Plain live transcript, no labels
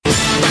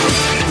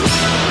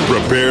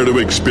Prepare to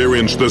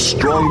experience the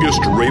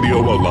strongest radio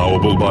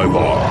allowable by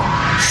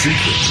law.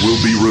 Secrets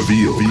will be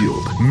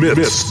revealed.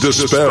 Myths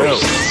dispelled.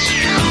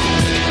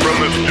 From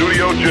the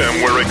studio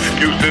gym where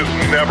excuses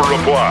never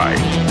apply,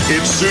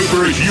 it's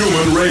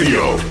Superhuman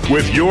Radio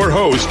with your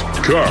host,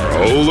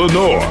 Carl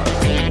Lenore.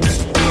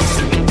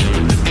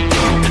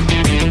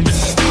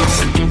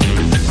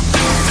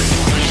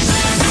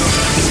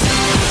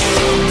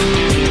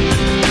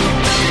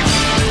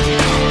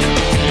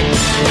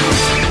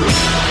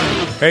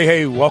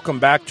 Hey, welcome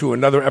back to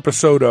another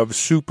episode of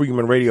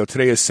Superhuman Radio.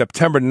 Today is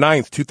September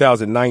 9th,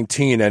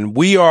 2019, and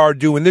we are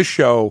doing this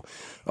show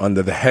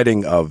under the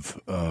heading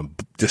of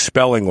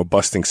dispelling or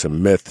busting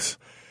some myths.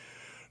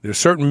 There's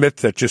certain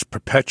myths that just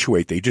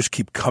perpetuate. They just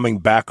keep coming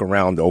back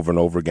around over and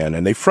over again,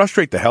 and they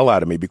frustrate the hell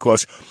out of me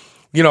because,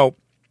 you know,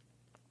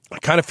 I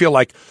kind of feel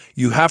like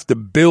you have to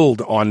build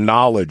on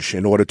knowledge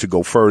in order to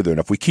go further, and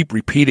if we keep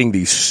repeating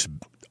these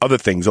other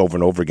things over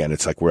and over again,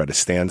 it's like we're at a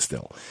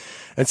standstill.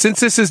 And since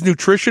this is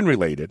nutrition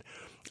related,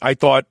 I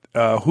thought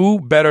who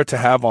better to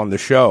have on the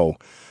show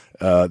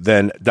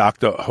than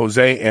Dr.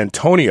 Jose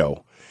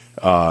Antonio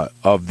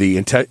of the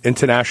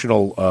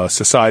International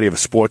Society of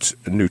Sports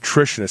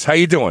Nutritionists. How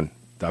you doing,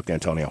 Dr.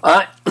 Antonio?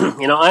 I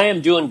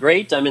am doing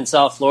great. I'm in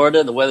South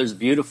Florida. The weather's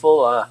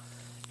beautiful.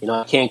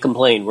 I can't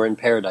complain. We're in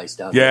paradise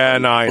down here. Yeah,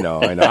 no, I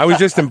know. I was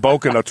just in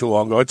Boca not too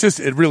long ago.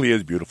 It really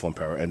is beautiful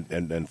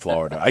in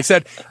Florida. I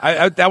said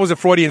that was a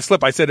Freudian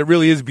slip. I said it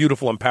really is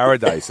beautiful in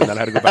paradise, and then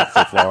I had to go back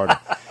to Florida.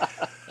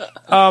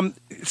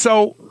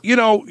 So,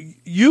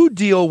 you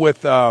deal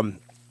with a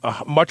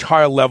much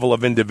higher level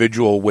of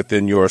individual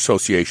within your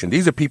association.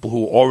 These are people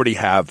who already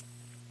have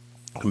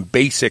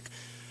basic,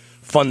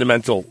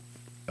 fundamental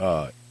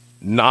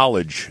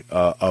knowledge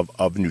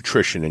of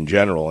nutrition in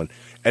general,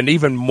 and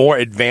even more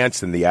advanced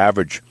than the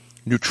average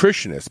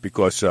nutritionist,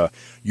 because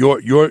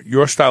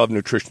your style of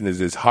nutrition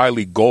is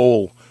highly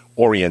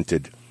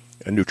goal-oriented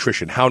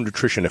nutrition, how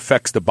nutrition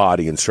affects the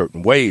body in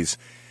certain ways.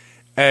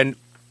 And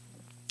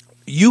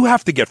you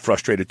have to get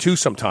frustrated, too,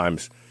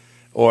 sometimes,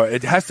 or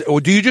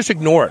do you just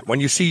ignore it when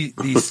you see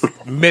these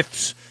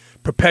myths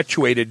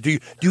perpetuated? Do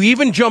you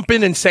even jump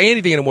in and say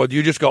anything anymore? Do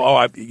you just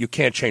go, you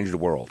can't change the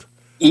world?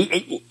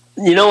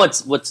 You know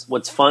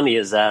what's funny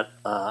is that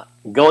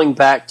going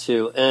back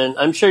to, and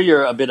I'm sure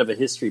you're a bit of a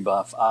history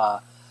buff.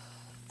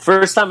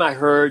 First time I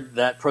heard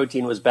that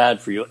protein was bad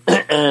for you,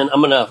 and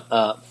I'm going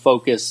to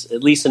focus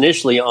at least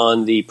initially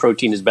on the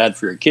protein is bad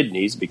for your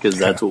kidneys because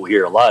that's what we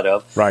hear a lot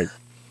of. Right.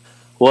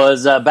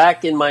 Was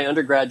back in my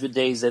undergraduate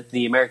days at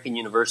the American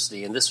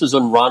University, and this was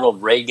when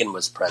Ronald Reagan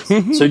was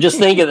president. So just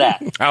think of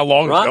that. How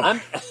long ago?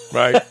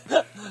 Right.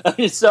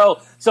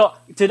 So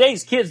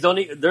today's kids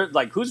they're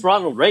like, who's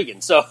Ronald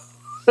Reagan? So.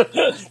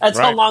 That's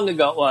how long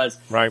ago it was.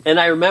 Right. And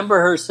I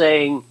remember her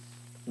saying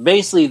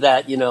basically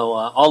that,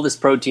 all this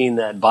protein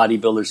that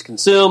bodybuilders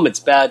consume, it's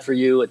bad for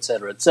you, et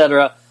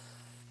cetera,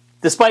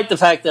 despite the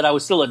fact that I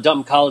was still a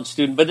dumb college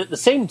student. But at the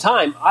same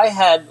time, I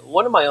had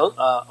one of my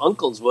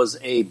uncles was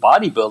a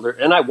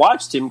bodybuilder, and I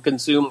watched him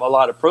consume a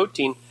lot of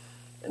protein,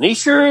 and he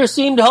sure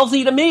seemed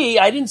healthy to me.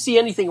 I didn't see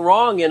anything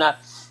wrong.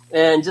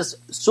 And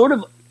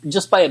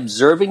just by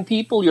observing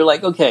people, you're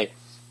like, okay,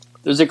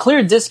 there's a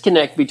clear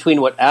disconnect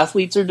between what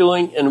athletes are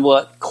doing and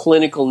what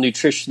clinical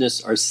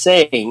nutritionists are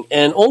saying,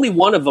 and only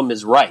one of them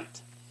is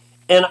right.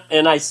 And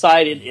I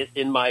cited it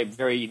in my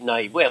very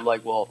naive way. I'm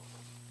like, well,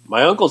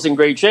 my uncle's in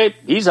great shape.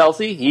 He's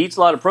healthy. He eats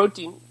a lot of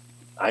protein.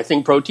 I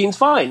think protein's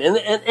fine. And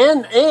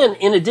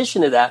in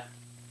addition to that,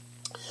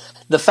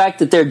 the fact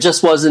that there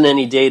just wasn't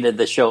any data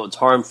that showed it's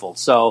harmful.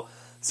 So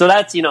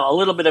that's, a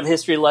little bit of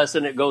history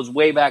lesson. It goes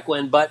way back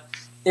when, but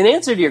in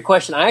answer to your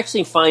question, I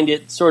actually find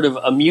it sort of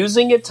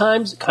amusing at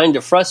times, kind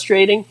of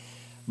frustrating,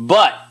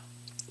 but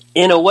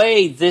in a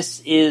way,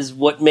 this is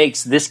what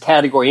makes this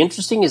category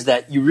interesting, is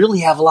that you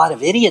really have a lot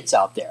of idiots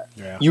out there.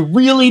 Yeah. You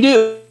really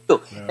do.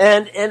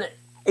 Yeah.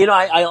 And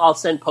I'll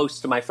send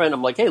posts to my friend.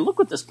 I'm like, hey, look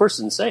what this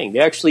person's saying. Do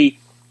they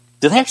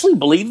actually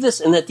believe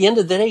this? And at the end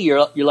of the day,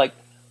 you're like,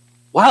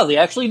 wow, they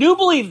actually do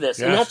believe this.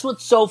 Yes. And that's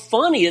what's so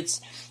funny.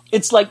 It's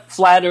like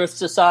Flat Earth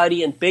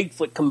Society and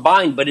Bigfoot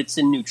combined, but it's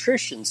in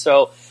nutrition.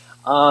 So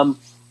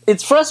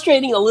it's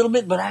frustrating a little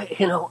bit, but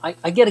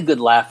I get a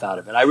good laugh out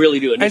of it. I really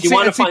do. And if you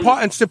want to find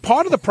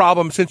part of the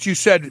problem, since you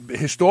said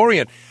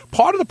historian,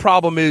 part of the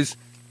problem is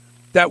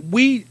that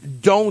we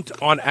don't,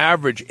 on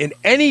average, in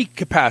any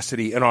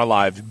capacity in our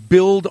lives,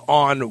 build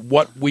on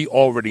what we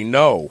already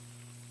know.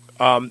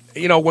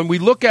 When we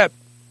look at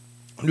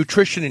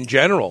nutrition in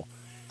general,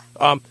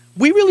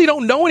 we really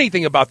don't know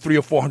anything about 300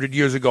 or 400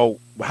 years ago,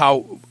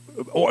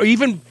 or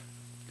even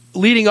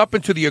leading up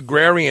into the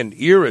agrarian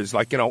eras,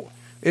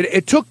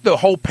 It took the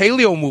whole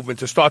paleo movement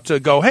to start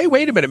to go, hey,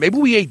 wait a minute, maybe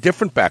we ate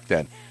different back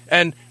then.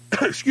 And,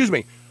 excuse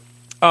me,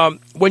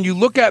 when you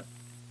look at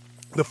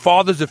the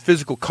fathers of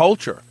physical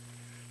culture,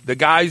 the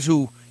guys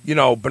who,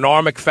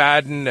 Bernard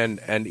McFadden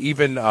and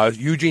even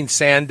Eugene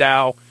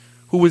Sandow,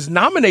 who was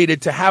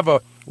nominated to have a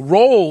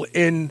role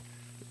in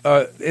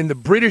the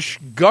British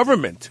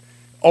government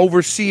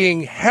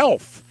overseeing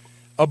health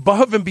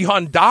above and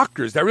beyond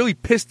doctors. That really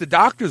pissed the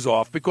doctors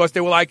off because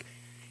they were like,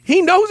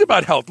 he knows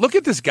about health. Look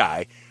at this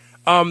guy.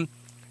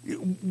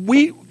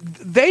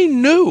 They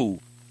knew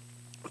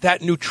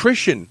that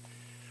nutrition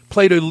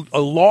played a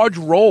large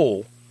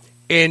role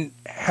in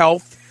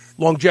health,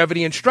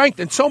 longevity, and strength.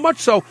 And so much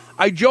so,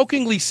 I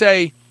jokingly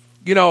say,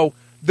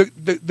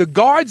 the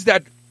guards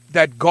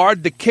that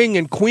guard the king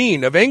and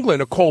queen of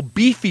England are called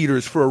beef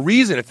eaters for a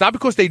reason. It's not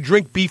because they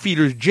drink beef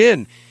eaters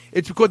gin.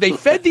 It's because they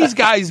fed these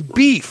guys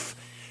beef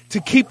to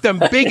keep them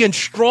big and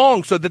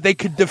strong so that they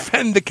could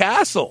defend the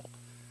castle.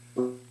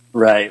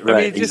 Right, I mean,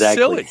 it's just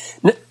exactly.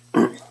 silly.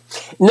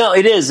 No,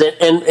 it is.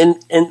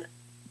 And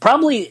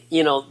probably,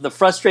 the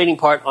frustrating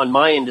part on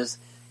my end is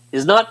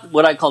not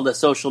what I call the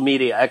social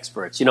media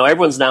experts.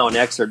 Everyone's now an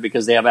expert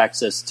because they have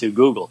access to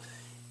Google.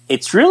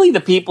 It's really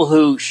the people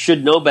who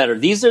should know better.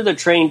 These are the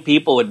trained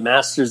people with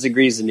master's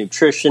degrees in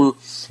nutrition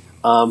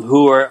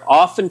who are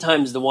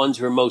oftentimes the ones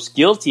who are most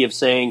guilty of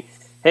saying,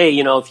 hey,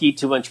 if you eat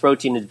too much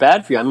protein, it's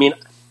bad for you. I mean,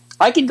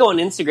 I could go on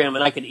Instagram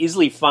and I could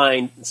easily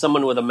find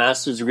someone with a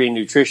master's degree in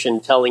nutrition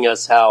telling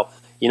us how,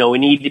 we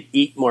need to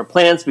eat more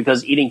plants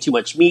because eating too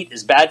much meat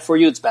is bad for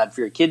you. It's bad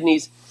for your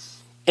kidneys.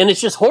 And it's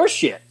just horse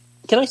shit.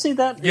 Can I say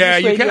that? Yeah,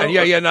 you can.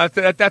 Yeah. No,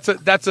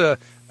 that's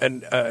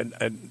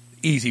an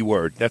easy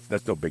word.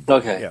 That's no big deal.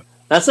 Okay. Yeah.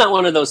 That's not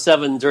one of those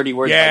 7 dirty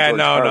words. Yeah,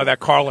 no, that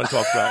Carlin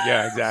talks about.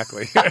 Yeah,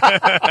 exactly.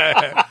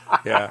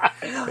 Yeah,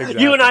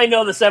 exactly. You and I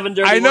know the 7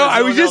 dirty words. I know.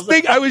 I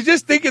was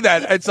just thinking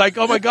that. It's like,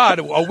 oh my God,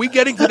 are we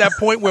getting to that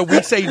point where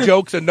we say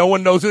jokes and no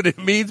one knows what it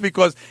means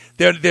because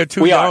they're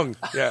too young?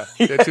 Yeah,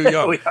 they're too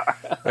young. We are.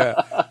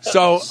 Yeah.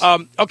 So,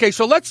 okay,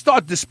 so let's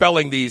start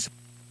dispelling these,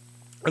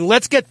 and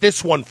let's get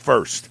this one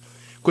first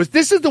because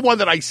this is the one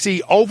that I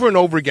see over and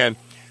over again.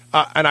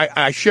 And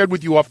I shared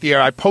with you off the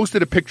air. I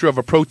posted a picture of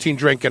a protein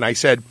drink, and I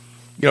said,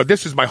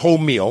 this is my whole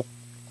meal,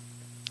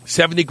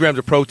 70 grams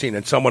of protein,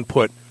 and someone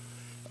put,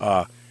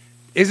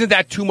 isn't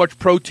that too much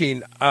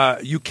protein?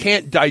 You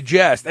can't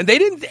digest. And they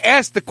didn't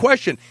ask the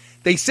question.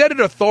 They said it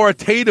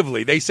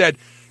authoritatively. They said,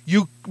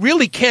 you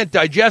really can't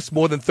digest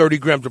more than 30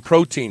 grams of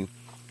protein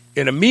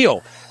in a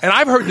meal. And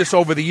I've heard this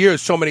over the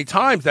years so many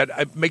times that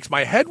it makes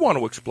my head want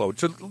to explode.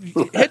 So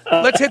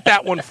let's hit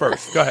that one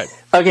first. Go ahead.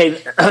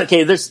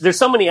 Okay. There's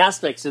so many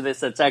aspects to this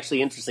that's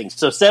actually interesting.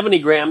 So 70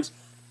 grams,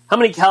 how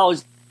many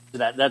calories?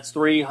 That's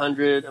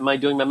 300. Am I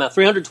doing my math?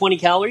 320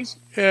 calories.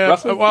 Yeah.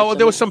 Roughly? Well,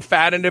 there was some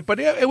fat in it,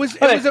 but it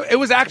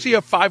was actually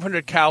a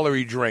 500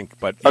 calorie drink.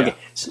 But yeah. Okay,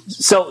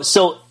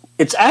 so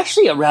it's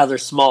actually a rather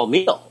small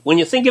meal when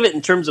you think of it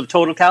in terms of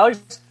total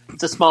calories.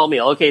 It's a small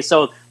meal. Okay,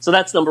 so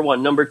that's number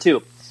one. Number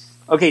two.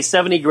 Okay,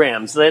 70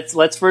 grams.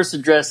 Let's first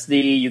address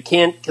you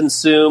can't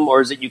consume,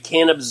 or is it you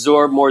can't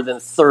absorb more than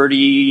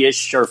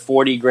 30-ish or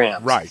 40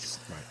 grams. Right.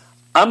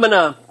 I'm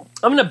gonna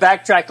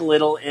backtrack a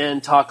little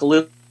and talk a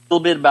little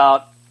bit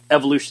about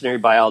evolutionary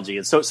biology,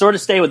 and so sort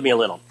of stay with me a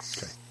little.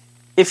 Okay.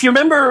 If you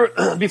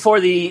remember, before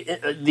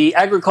the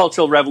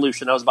agricultural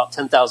revolution, that was about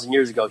 10,000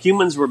 years ago,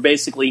 humans were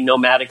basically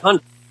nomadic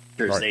hunters.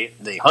 Right.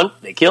 They hunt,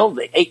 they kill,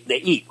 they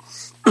eat.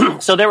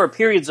 So there were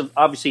periods of,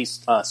 obviously,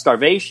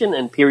 starvation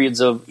and periods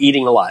of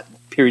eating a lot,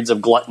 periods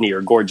of gluttony or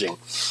gorging.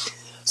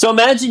 So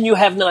imagine you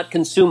have not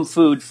consumed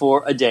food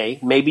for a day,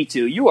 maybe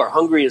 2. You are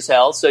hungry as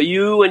hell, so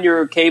you and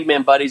your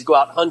caveman buddies go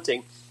out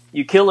hunting.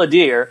 You kill a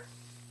deer.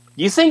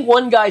 You think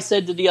one guy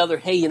said to the other,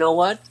 hey, you know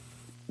what?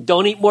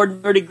 Don't eat more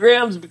than 30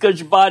 grams because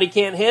your body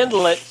can't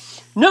handle it.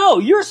 No,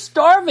 you're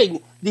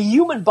starving. The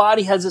human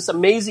body has this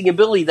amazing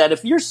ability that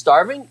if you're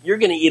starving, you're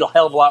going to eat a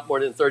hell of a lot more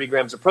than 30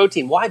 grams of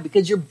protein. Why?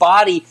 Because your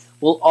body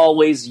will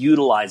always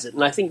utilize it.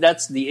 And I think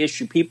that's the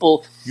issue.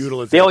 People,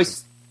 utilization. They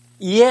always,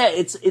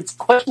 it's a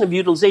question of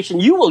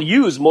utilization. You will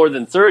use more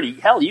than 30.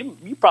 Hell, you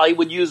probably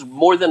would use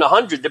more than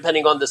 100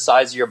 depending on the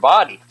size of your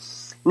body.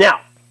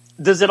 Now,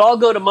 does it all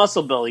go to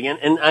muscle building?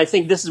 And I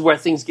think this is where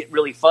things get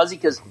really fuzzy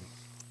because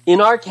in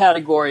our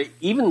category,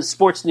 even the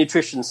sports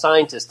nutrition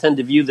scientists tend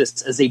to view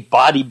this as a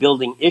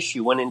bodybuilding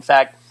issue when, in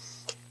fact,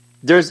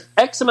 there's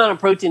X amount of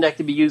protein that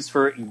can be used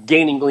for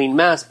gaining lean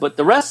mass, but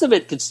the rest of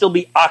it could still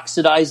be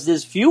oxidized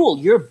as fuel.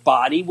 Your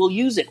body will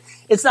use it.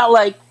 It's not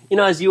like,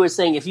 as you were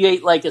saying, if you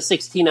ate like a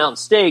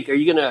 16-ounce steak, are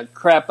you going to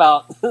crap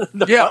out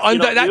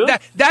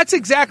that's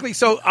exactly.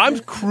 So I'm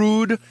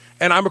crude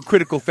and I'm a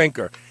critical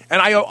thinker.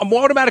 And I'm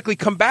automatically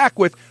come back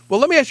with, well,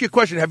 let me ask you a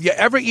question. Have you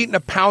ever eaten a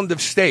pound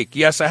of steak?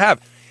 Yes, I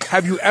have.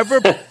 Have you ever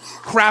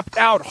crapped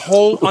out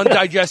whole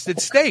undigested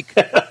steak?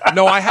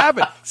 No, I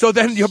haven't. So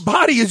then your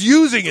body is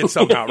using it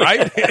somehow,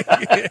 right?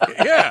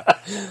 Yeah.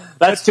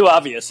 That's too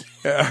obvious.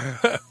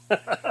 Yeah.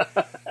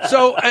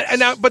 So, and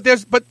now, but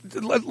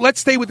let's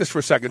stay with this for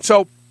a second.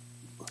 So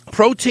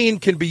protein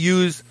can be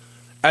used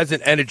as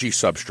an energy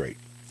substrate,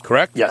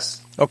 correct?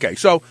 Yes. Okay,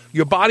 so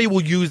your body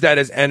will use that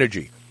as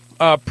energy.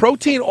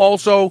 Protein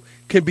also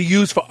can be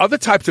used for other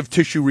types of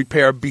tissue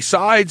repair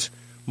besides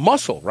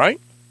muscle, right?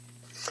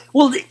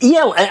 Well,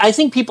 yeah, I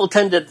think people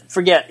tend to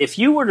forget. If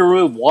you were to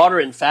remove water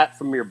and fat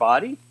from your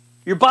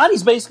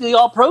body's basically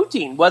all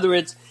protein, whether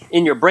it's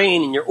in your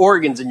brain, in your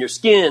organs, in your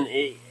skin.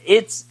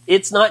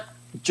 It's not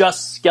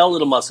just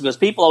skeletal muscle, because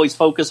people always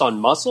focus on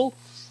muscle,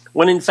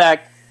 when in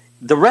fact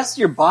the rest of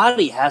your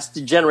body has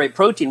to generate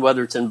protein,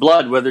 whether it's in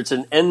blood, whether it's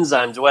in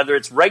enzymes, whether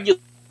it's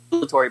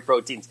regulatory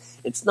proteins.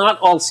 It's not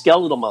all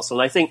skeletal muscle.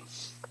 And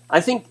I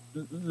think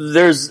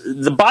there's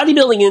the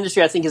bodybuilding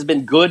industry, I think, has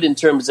been good in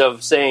terms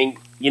of saying,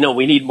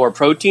 we need more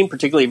protein,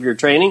 particularly if you're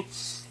training.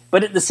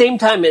 But at the same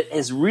time,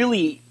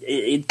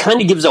 it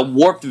kind of gives a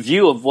warped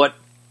view of what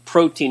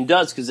protein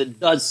does, because it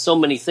does so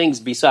many things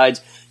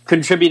besides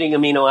contributing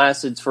amino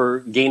acids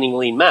for gaining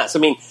lean mass. I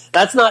mean,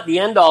 that's not the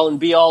end all and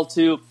be all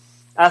to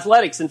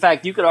athletics. In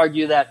fact, you could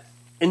argue that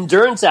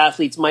endurance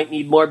athletes might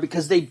need more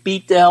because they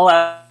beat the hell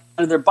out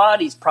of their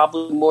bodies,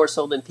 probably more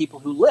so than people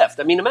who lift.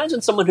 I mean,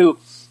 imagine someone who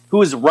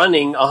is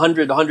running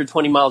 100,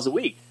 120 miles a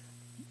week.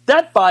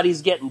 That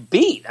body's getting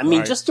beat. I mean,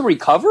 right. Just to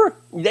recover,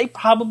 they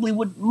probably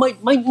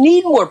might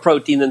need more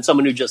protein than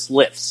someone who just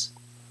lifts.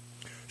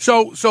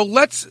 So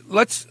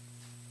let's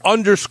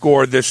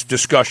underscore this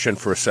discussion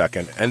for a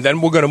second, and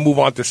then we're going to move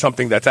on to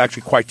something that's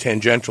actually quite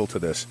tangential to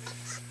this.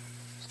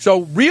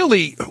 So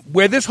really,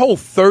 where this whole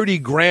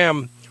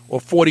 30-gram or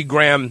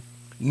 40-gram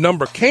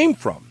number came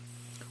from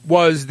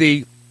was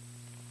the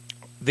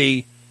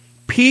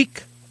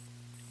peak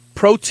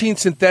protein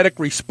synthetic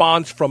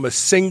response from a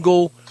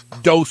single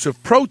dose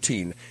of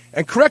protein.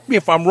 And correct me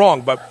if I'm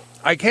wrong, but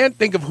I can't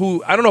think of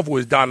who. I don't know if it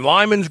was Don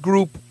Lyman's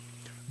group,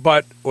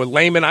 or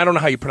Layman. I don't know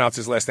how you pronounce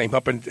his last name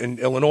up in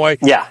Illinois.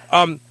 Yeah.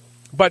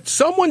 But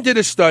someone did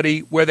a study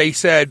where they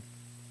said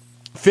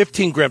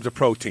 15 grams of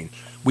protein.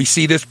 We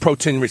see this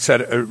protein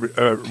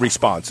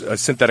response, a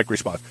synthetic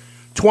response.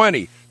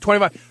 20,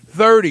 25,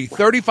 30,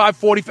 35,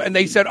 40. And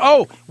they said,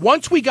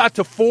 once we got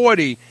to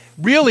 40,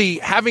 really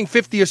having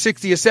 50 or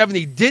 60 or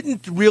 70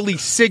 didn't really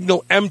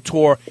signal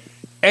mTOR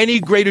any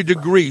greater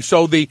degree.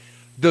 So the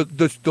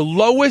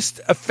lowest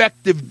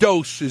effective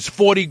dose is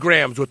 40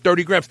 grams or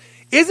 30 grams.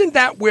 Isn't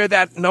that where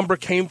that number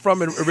came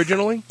from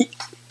originally?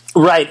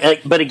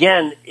 Right. But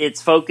again,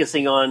 it's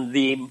focusing on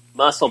the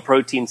muscle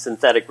protein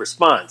synthetic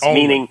response,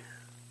 meaning,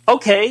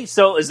 okay,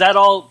 so is that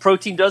all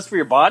protein does for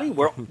your body?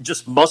 We're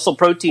just muscle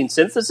protein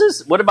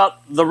synthesis? What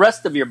about the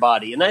rest of your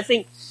body? And I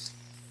think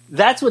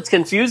that's what's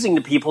confusing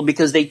to people,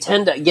 because they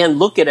tend to, again,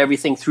 look at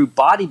everything through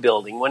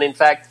bodybuilding, when in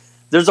fact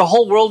there's a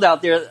whole world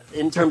out there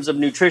in terms of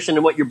nutrition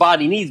and what your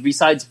body needs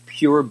besides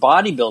pure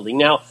bodybuilding.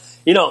 Now,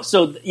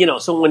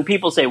 so when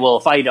people say, well,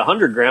 if I eat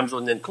 100 grams,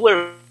 well, then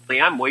clearly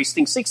I'm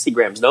wasting 60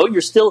 grams. No,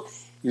 you're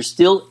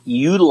still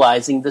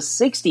utilizing the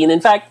 60. And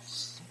in fact,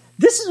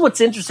 this is what's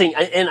interesting,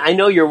 and I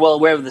know you're well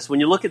aware of this. When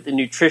you look at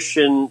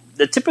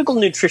the typical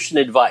nutrition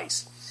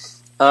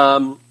advice,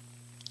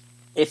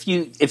 if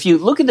you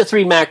look at the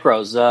three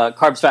macros,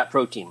 carbs, fat,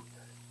 protein,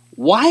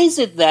 why is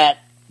it that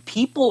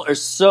people are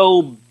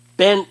so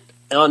bent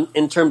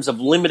in terms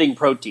of limiting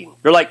protein?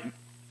 They're like,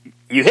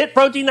 you hit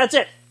protein, that's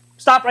it.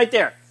 Stop right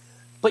there.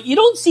 But you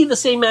don't see the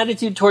same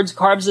attitude towards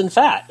carbs and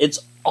fat. It's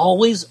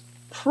always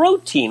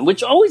protein,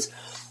 which I always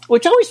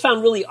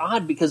found really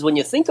odd, because when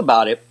you think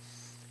about it,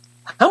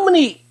 how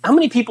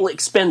many people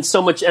expend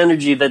so much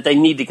energy that they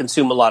need to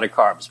consume a lot of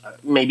carbs?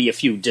 Maybe a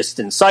few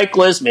distance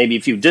cyclists, maybe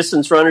a few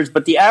distance runners,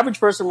 but the average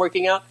person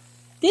working out,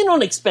 they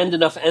don't expend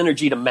enough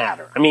energy to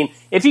matter. I mean,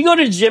 if you go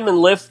to the gym and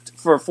lift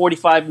for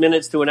 45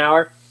 minutes to an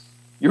hour,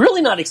 you're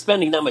really not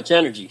expending that much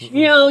energy.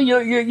 You'll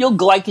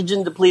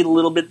glycogen deplete a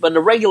little bit, but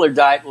a regular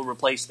diet will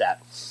replace that.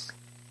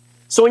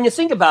 So when you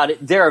think about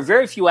it, there are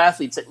very few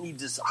athletes that need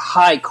this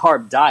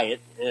high-carb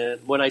diet.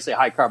 When I say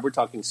high-carb, we're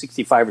talking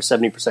 65 or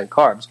 70%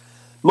 carbs.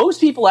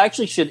 Most people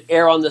actually should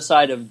err on the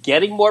side of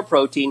getting more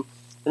protein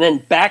and then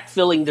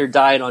backfilling their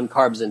diet on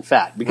carbs and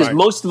fat, because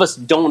most of us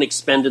don't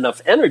expend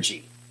enough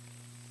energy.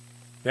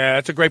 Yeah,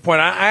 that's a great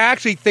point. I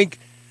actually think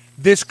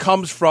this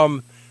comes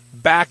from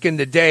back in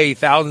the day,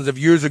 thousands of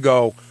years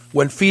ago,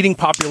 when feeding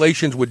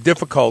populations were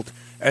difficult.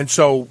 And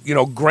so,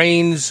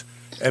 grains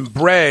and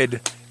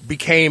bread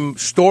became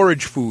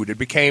storage food. It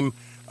became,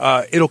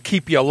 it'll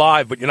keep you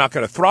alive, but you're not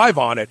going to thrive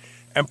on it.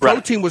 And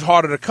protein was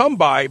harder to come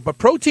by, but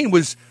protein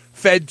was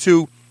fed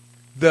to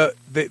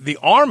the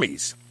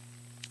armies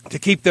to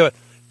keep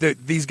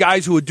these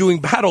guys who are doing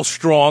battle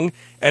strong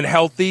and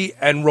healthy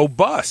and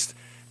robust.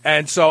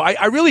 And so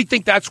I really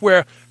think that's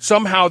where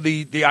somehow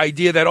the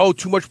idea that,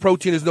 too much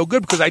protein is no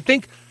good, because I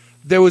think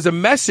there was a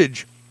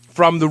message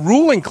from the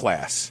ruling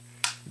class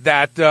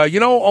that,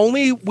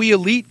 only we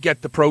elite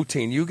get the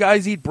protein. You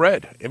guys eat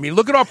bread. I mean,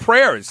 look at our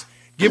prayers.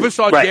 Give us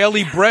our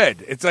daily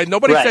bread. It's like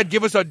nobody said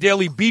give us our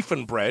daily beef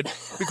and bread,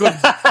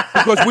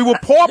 because we were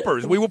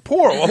paupers. We were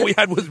poor. All we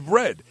had was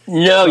bread.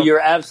 No,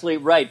 you're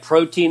absolutely right.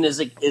 Protein is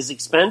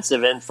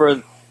expensive, and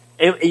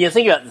you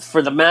think about it,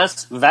 for the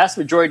vast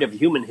majority of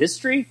human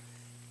history,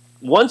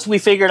 once we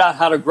figured out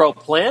how to grow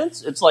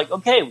plants, it's like,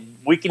 okay,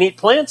 we can eat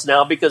plants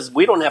now because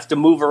we don't have to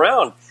move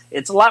around.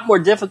 It's a lot more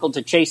difficult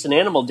to chase an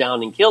animal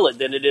down and kill it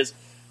than it is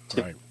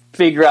to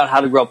figure out how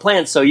to grow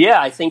plants. So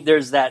yeah, I think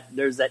there's that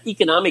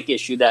economic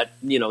issue that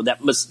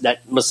that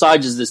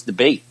massages this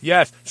debate.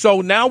 Yes.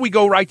 So now we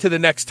go right to the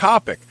next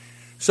topic.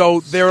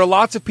 So there are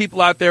lots of people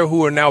out there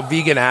who are now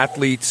vegan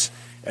athletes,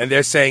 and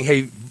they're saying,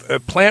 hey,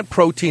 plant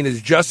protein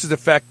is just as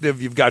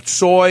effective. You've got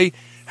soy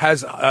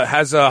has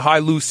a high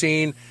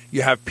leucine.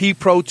 You have pea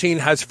protein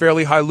has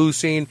fairly high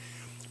leucine,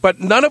 but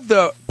none of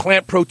the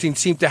plant proteins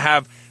seem to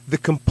have the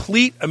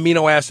complete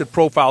amino acid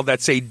profile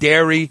that, say,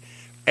 dairy,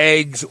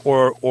 eggs,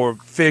 or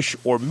fish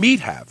or meat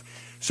have.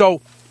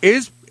 So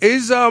is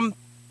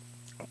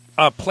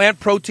plant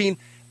protein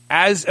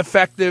as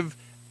effective,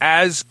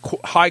 as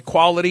high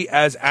quality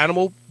as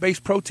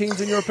animal-based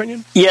proteins, in your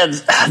opinion? Yeah,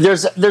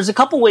 there's a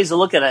couple ways to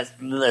look at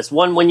this.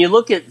 One, when you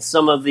look at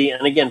some of the,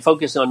 and again,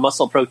 focus on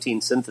muscle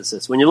protein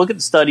synthesis, when you look at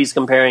the studies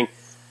comparing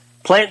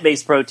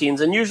plant-based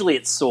proteins, and usually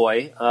it's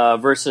soy,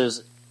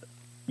 versus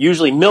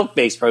usually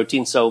milk-based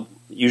protein, so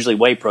usually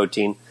whey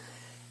protein,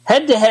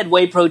 head-to-head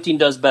whey protein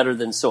does better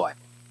than soy.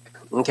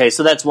 Okay,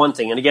 so that's one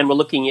thing. And again, we're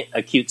looking at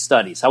acute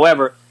studies.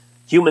 However,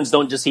 humans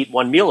don't just eat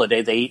one meal a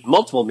day, they eat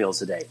multiple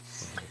meals a day.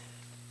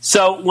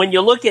 So when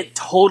you look at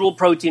total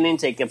protein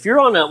intake, if you're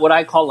on what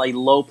I call a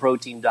low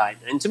protein diet,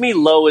 and to me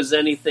low is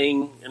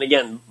anything, and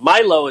again, my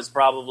low is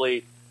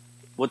probably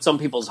what some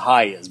people's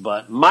high is,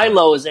 but my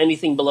low is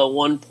anything below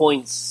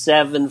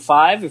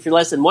 1.75. If you're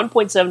less than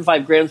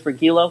 1.75 grams per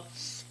kilo,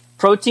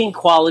 protein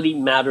quality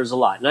matters a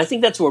lot. And I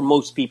think that's where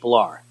most people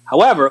are.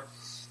 However,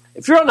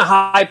 if you're on a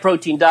high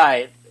protein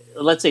diet,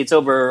 let's say it's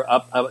over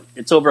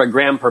a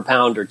gram per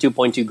pound or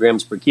 2.2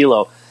 grams per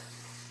kilo,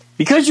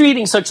 because you're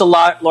eating such a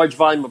large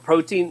volume of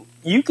protein,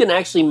 you can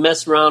actually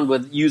mess around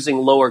with using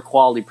lower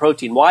quality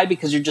protein. Why?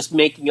 Because you're just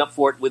making up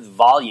for it with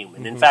volume.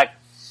 And in fact,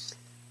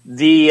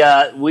 we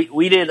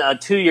did a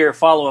 2-year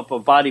follow-up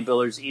of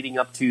bodybuilders eating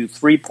up to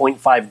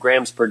 3.5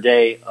 grams per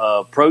day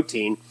of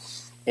protein.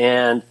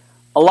 And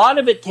a lot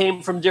of it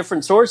came from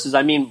different sources.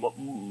 I mean,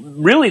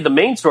 really the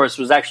main source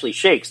was actually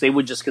shakes. They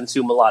would just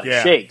consume a lot of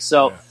shakes.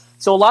 So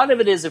a lot of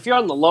it is, if you're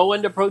on the low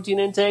end of protein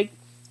intake,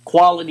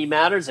 quality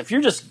matters. If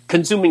you're just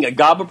consuming a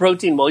gob of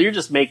protein, well, you're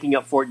just making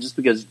up for it just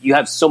because you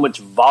have so much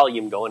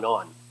volume going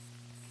on.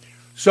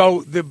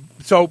 So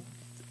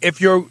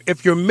if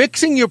you're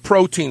mixing your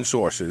protein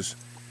sources,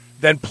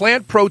 then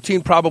plant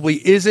protein probably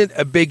isn't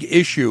a big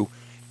issue,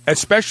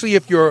 especially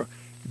if you're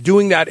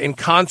doing that in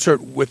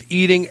concert with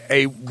eating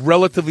a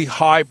relatively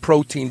high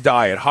protein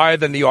diet, higher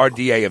than the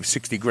RDA of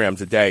 60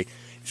 grams a day.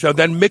 So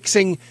then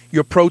mixing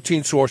your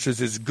protein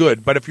sources is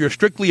good. But if you're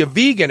strictly a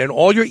vegan and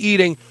all you're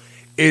eating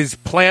is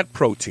plant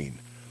protein,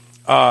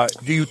 do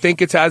you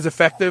think it's as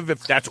effective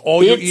if that's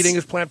all you're eating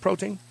is plant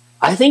protein?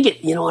 I think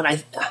it, you know what,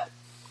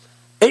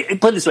 put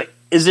it this way.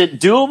 Is it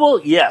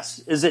doable? Yes.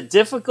 Is it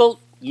difficult?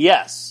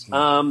 Yes.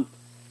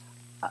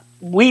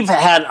 We've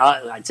had,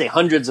 I'd say,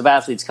 hundreds of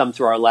athletes come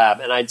through our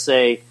lab, and I'd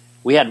say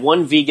we had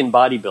one vegan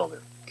bodybuilder,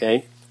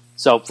 okay?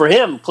 So for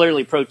him,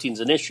 clearly protein's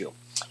an issue.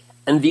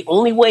 And the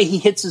only way he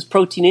hits his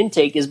protein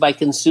intake is by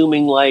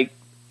consuming like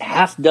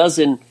half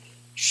dozen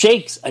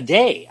shakes a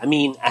day. I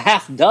mean, a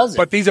half dozen.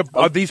 But these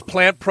are these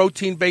plant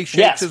protein-based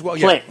shakes as well?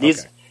 Plant.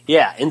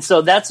 And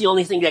so that's the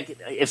only thing that,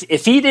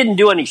 if he didn't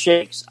do any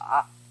shakes,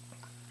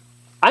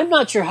 I'm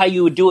not sure how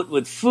you would do it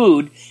with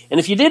food. And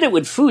if you did it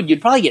with food, you'd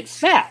probably get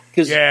fat.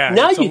 Because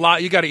now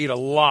you got to eat a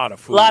lot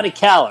of food. A lot of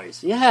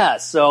calories. Yeah.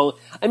 So,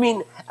 I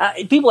mean,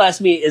 people ask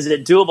me, is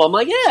it doable? I'm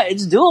like, yeah,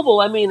 it's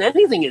doable. I mean,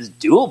 anything is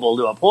doable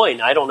to a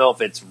point. I don't know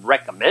if it's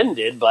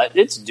recommended, but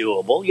it's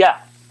doable. Yeah.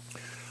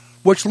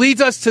 Which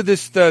leads us to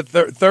this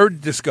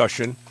third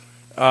discussion,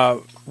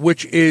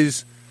 which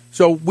is,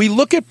 so we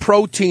look at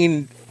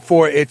protein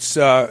for its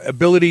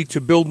ability to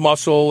build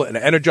muscle and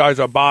energize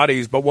our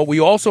bodies, but what we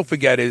also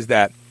forget is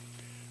that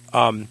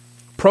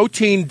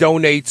protein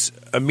donates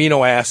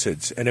amino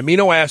acids, and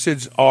amino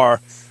acids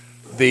are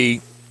the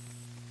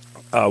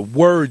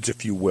words,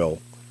 if you will,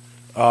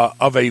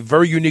 of a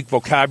very unique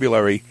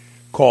vocabulary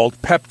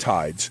called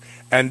peptides.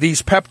 And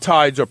these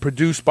peptides are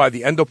produced by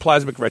the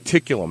endoplasmic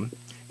reticulum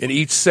in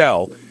each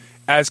cell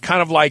as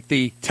kind of like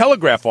the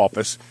telegraph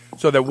office,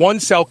 so that one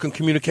cell can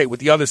communicate with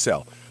the other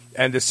cell.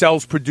 And the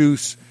cells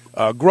produce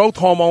growth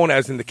hormone,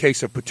 as in the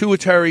case of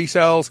pituitary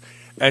cells,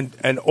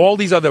 and all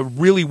these other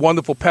really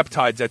wonderful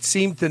peptides that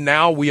seem to,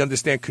 now we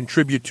understand,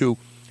 contribute to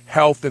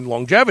health and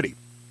longevity.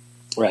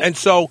 Right. And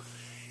so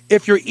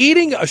if you're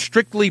eating a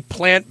strictly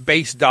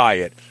plant-based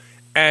diet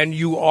and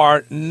you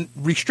are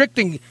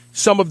restricting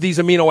some of these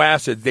amino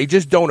acids, they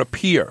just don't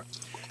appear.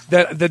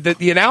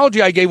 The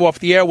analogy I gave off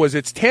the air was,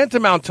 it's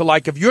tantamount to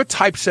like if you're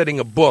typesetting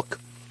a book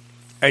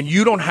and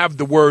you don't have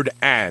the word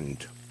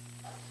 "and,"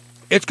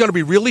 it's going to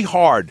be really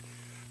hard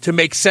to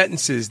make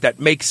sentences that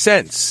make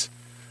sense,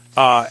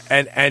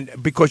 and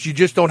because you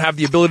just don't have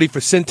the ability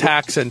for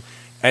syntax and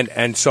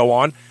so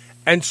on.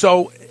 And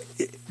so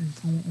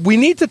we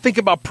need to think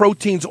about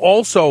proteins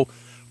also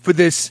for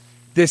this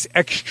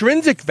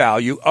extrinsic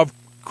value of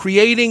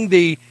creating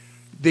the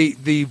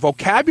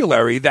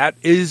vocabulary that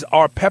is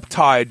our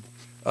peptide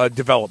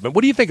development.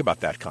 What do you think about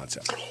that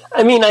concept?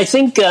 I mean, I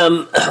think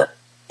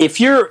if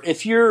you're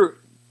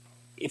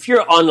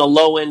on the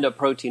low end of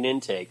protein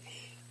intake,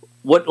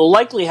 what will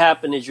likely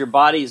happen is your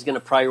body is going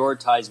to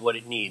prioritize what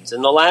it needs,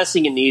 and the last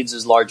thing it needs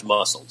is large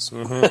muscles.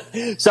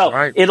 So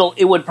Right.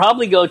 it would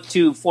probably go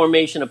to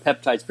formation of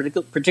peptides,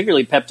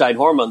 particularly peptide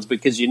hormones,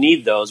 because you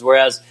need those.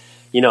 Whereas,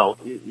 you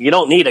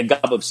don't need a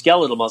gob of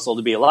skeletal muscle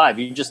to be alive.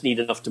 You just need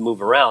enough to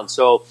move around.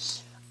 So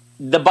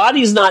the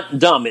body's not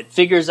dumb. It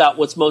figures out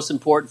what's most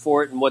important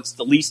for it and what's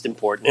the least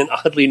important. And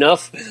oddly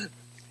enough,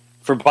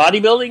 for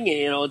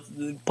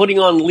bodybuilding, putting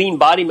on lean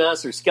body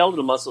mass or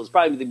skeletal muscle is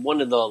probably one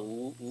of the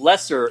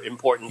lesser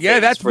important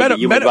things. That's for the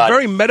human body.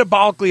 very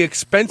metabolically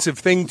expensive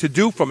thing to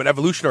do from an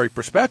evolutionary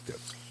perspective.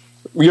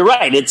 You're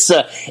right. It's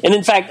and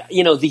in fact,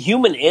 the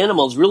human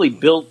animal is really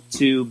built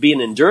to be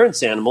an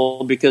endurance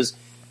animal, because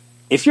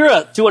if you're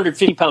a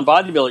 250-pound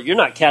bodybuilder, you're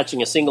not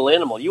catching a single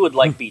animal. You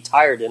would be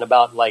tired in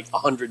about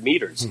 100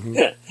 meters and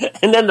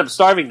end up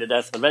starving to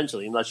death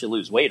eventually, unless you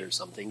lose weight or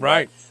something.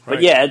 Right.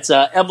 But yeah, it's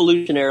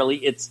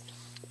evolutionarily, it's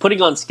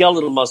putting on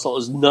skeletal muscle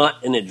is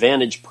not an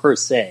advantage per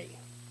se.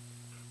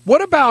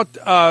 What about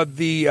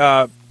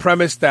the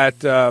premise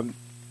that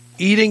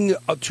eating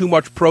too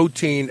much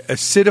protein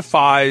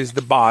acidifies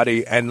the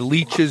body and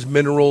leaches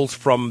minerals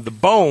from the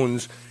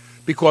bones,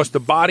 because the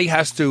body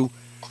has to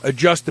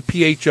adjust the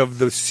pH of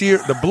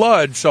the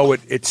blood so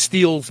it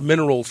steals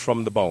minerals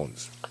from the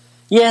bones?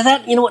 Yeah,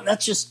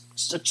 that's just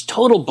such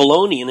total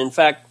baloney. And in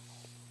fact,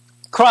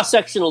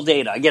 cross-sectional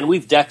data, again,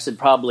 we've DEXed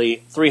probably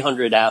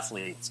 300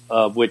 athletes,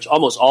 of which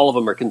almost all of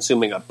them are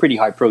consuming a pretty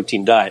high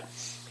protein diet.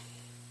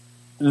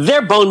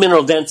 Their bone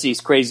mineral density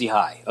is crazy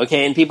high,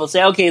 okay? And people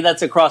say, okay,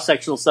 that's a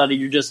cross-sectional study.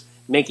 You're just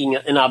making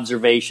an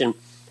observation.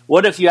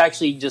 What if you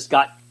actually just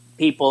got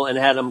people and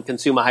had them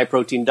consume a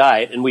high-protein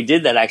diet? And we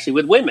did that actually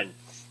with women,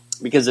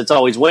 because it's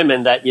always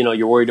women that,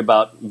 you're worried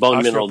about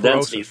bone mineral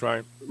density.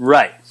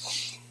 Right.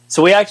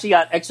 So we actually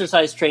got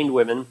exercise-trained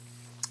women,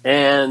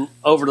 and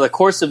over the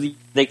course of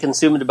they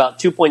consumed about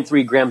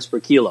 2.3 grams per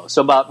kilo.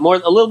 So a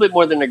little bit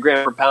more than a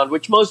gram per pound,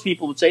 which most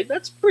people would say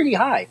that's pretty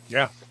high.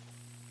 Yeah.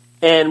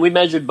 And we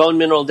measured bone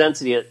mineral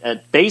density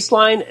at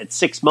baseline, at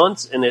 6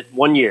 months, and at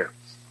 1 year.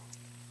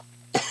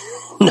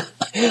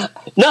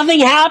 Nothing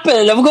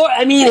happened. Of course,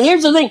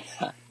 here's the thing.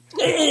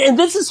 And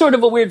this is sort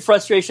of a weird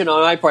frustration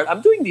on my part. I'm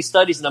doing these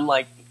studies, and I'm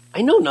like,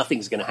 I know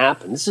nothing's going to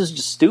happen. This is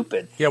just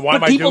stupid. Yeah, why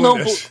am I doing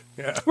this?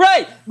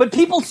 Right, but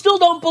people still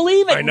don't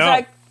believe it. I know. In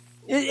fact,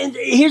 and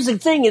here's the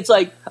thing. It's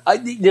like,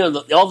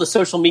 all the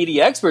social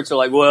media experts are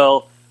like,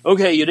 well,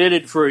 okay, you did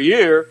it for a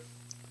year.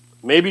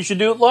 Maybe you should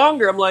do it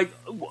longer. I'm like,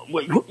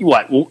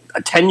 what?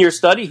 A 10-year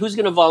study? Who's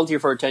going to volunteer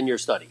for a 10-year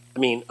study?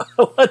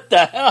 What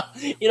the hell?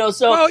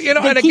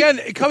 And again,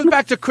 it comes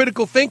back to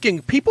critical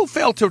thinking. People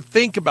fail to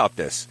think about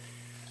this.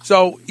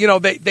 So,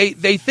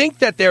 they think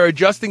that they're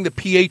adjusting the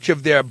pH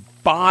of their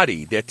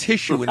body, their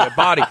tissue in their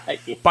body,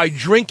 by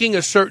drinking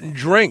a certain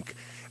drink.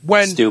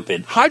 When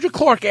stupid.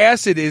 Hydrochloric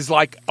acid is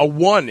like a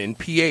 1 in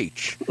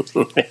pH.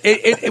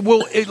 It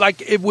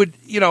would,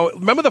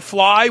 remember the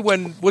fly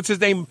when, what's his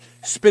name,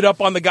 spit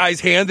up on the guy's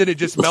hand and it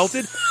just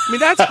melted?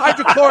 That's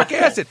hydrochloric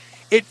acid.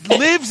 It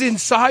lives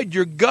inside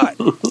your gut.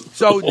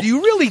 So do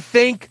you really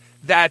think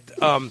that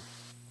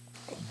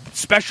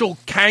special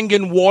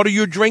Kangen water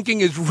you're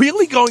drinking is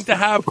really going to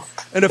have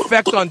an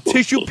effect on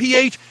tissue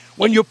pH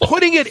when you're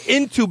putting it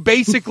into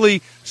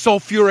basically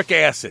sulfuric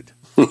acid?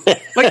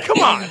 Come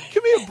on,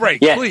 give me a break,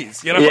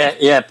 please.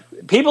 Yeah.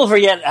 People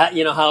forget, how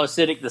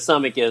acidic the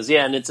stomach is.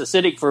 Yeah, and it's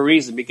acidic for a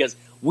reason, because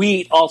we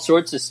eat all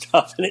sorts of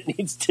stuff and it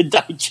needs to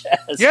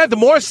digest. Yeah, the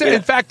more acidic.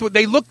 In fact,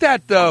 they looked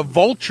at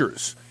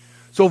vultures.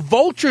 So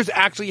vultures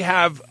actually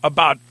have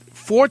about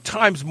 4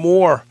 times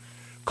more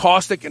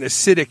caustic and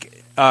acidic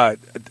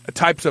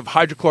types of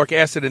hydrochloric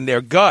acid in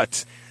their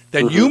guts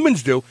than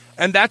humans do,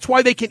 and that's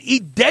why they can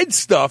eat dead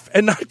stuff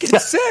and not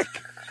get sick.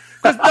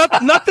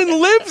 Because nothing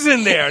lives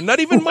in there, not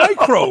even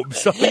microbes.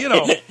 So,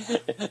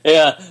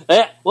 Yeah.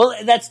 Well,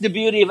 that's the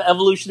beauty of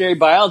evolutionary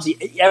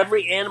biology.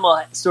 Every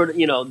animal sort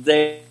of,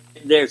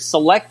 they're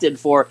selected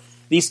for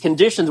these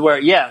conditions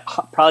where,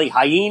 probably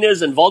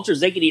hyenas and vultures,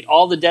 they can eat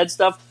all the dead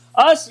stuff.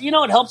 Us,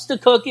 it helps to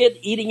cook it,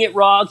 eating it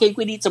raw. Okay,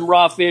 we'd eat some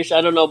raw fish.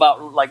 I don't know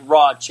about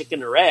raw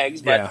chicken or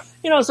eggs, but,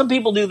 some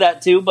people do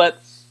that too.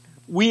 But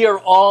we are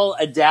all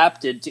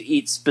adapted to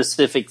eat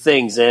specific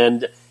things.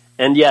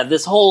 And yeah,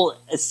 this whole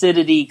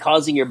acidity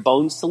causing your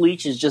bones to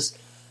leach is just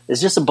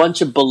a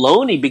bunch of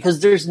baloney,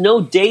 because there's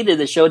no data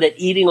that show that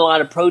eating a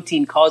lot of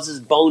protein causes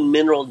bone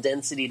mineral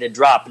density to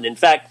drop. And in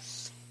fact,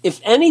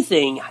 if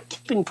anything,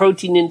 keeping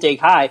protein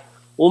intake high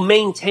will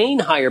maintain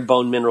higher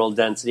bone mineral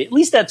density. At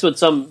least that's what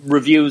some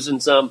reviews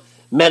and some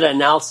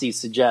meta-analyses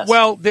suggest.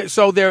 Well,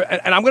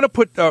 and I'm going to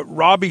put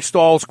Robbie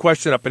Stahl's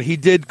question up, and he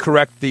did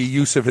correct the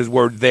use of his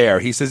word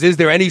there. He says, is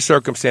there any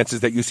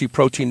circumstances that you see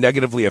protein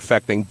negatively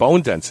affecting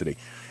bone density?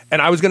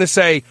 And I was going to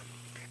say,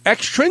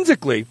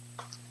 extrinsically,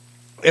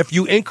 if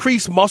you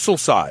increase muscle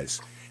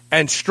size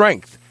and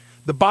strength,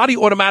 the body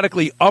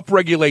automatically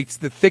upregulates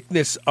the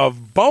thickness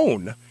of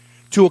bone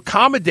to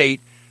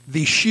accommodate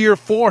the sheer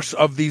force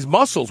of these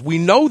muscles. We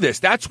know this.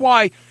 That's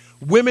why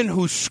women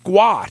who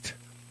squat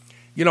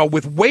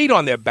with weight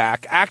on their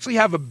back actually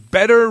have a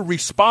better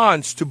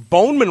response to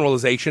bone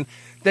mineralization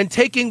than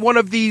taking one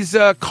of these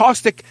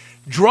caustic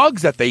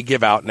drugs that they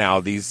give out now,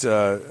 these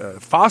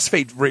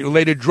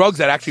phosphate-related drugs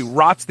that actually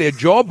rots their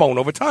jawbone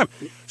over time.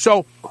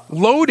 So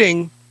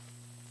loading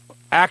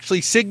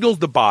actually signals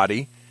the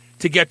body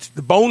to get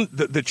the bone,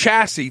 the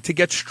chassis, to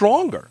get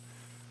stronger.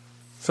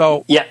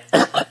 So yeah,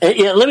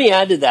 let me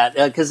add to that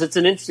because it's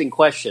an interesting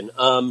question.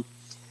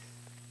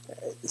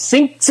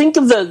 Think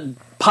of the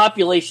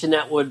population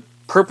that would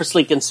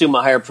purposely consume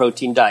a higher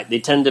protein diet.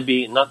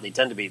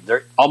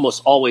 They're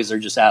almost always they're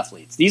just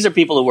athletes. These are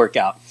people who work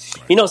out.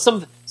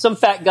 Some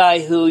fat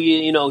guy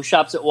who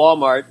shops at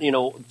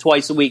Walmart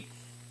twice a week.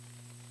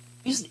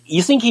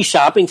 You think he's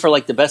shopping for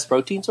like the best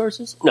protein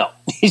sources? No,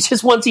 he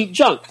just wants to eat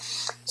junk.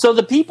 So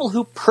the people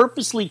who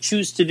purposely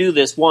choose to do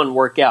this,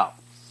 work out.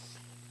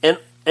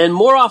 And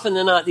more often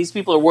than not, these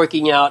people are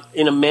working out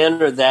in a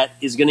manner that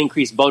is going to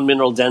increase bone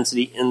mineral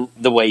density in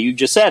the way you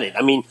just said it.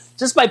 I mean,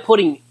 just by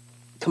putting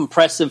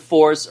compressive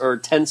force or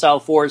tensile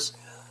force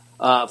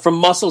from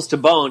muscles to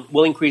bone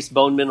will increase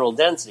bone mineral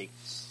density.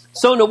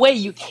 So in a way,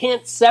 you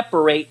can't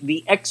separate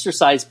the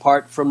exercise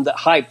part from the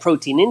high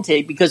protein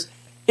intake because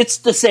it's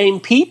the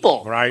same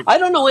people. Right. I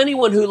don't know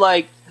anyone who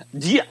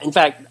in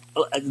fact,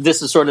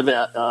 this is sort of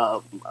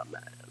a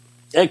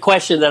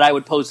question that I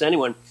would pose to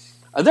anyone.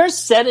 Are there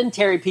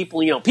sedentary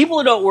people, people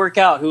who don't work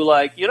out who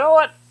what?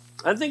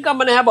 I think I'm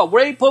going to have a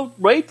whey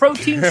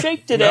protein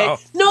shake today. No.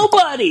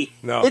 Nobody.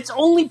 No. It's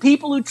only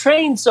people who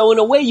train. So in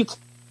a way, you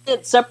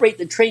can't separate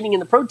the training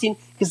and the protein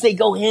because they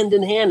go hand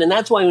in hand. And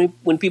that's why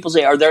when people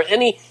say, are there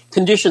any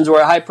conditions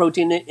where a high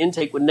protein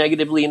intake would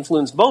negatively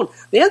influence bone?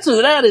 The answer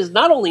to that is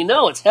not only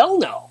no, it's hell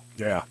no.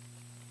 Yeah.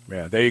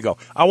 Yeah, there you go.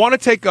 I want to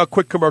take a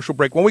quick commercial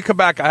break. When we come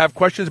back, I have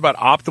questions about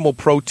optimal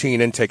protein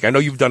intake. I know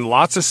you've done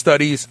lots of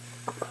studies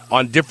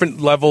on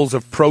different levels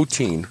of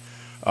protein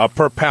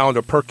per pound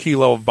or per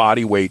kilo of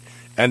body weight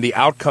and the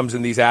outcomes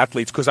in these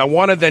athletes, because I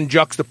want to then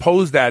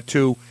juxtapose that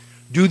to,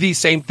 do these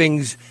same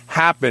things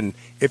happen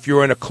if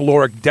you're in a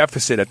caloric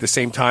deficit at the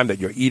same time that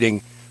you're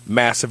eating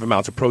massive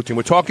amounts of protein?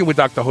 We're talking with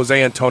Dr.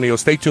 Jose Antonio.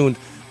 Stay tuned.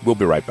 We'll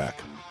be right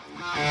back.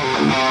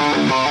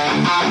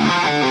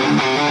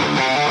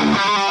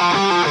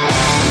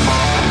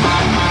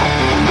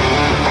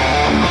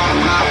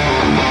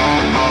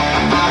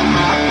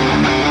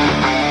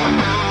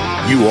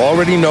 You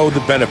already know the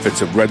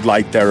benefits of red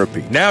light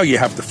therapy. Now you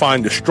have to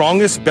find the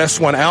strongest, best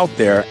one out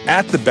there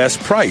at the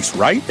best price,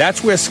 right?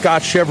 That's where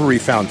Scott Chevery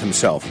found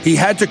himself. He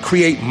had to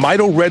create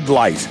Mito Red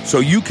Light so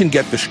you can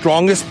get the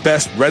strongest,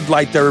 best red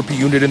light therapy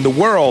unit in the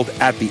world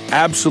at the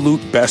absolute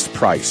best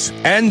price.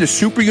 And the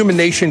Superhuman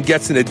Nation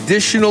gets an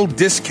additional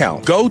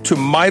discount. Go to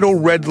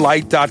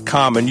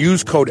MitoRedLight.com and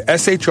use code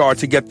SHR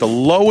to get the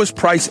lowest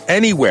price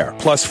anywhere,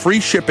 plus free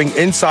shipping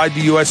inside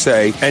the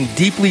USA and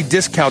deeply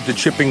discounted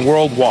shipping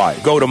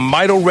worldwide. Go to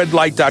MitoRedLight.com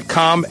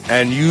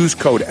and use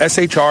code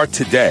SHR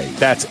today.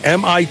 That's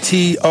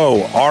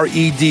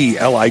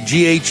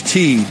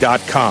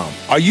MitoRedLight.com.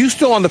 Are you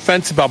still on the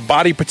fence about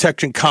Body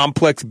Protection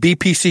Complex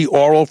BPC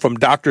Oral from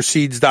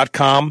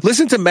DrSeeds.com?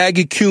 Listen to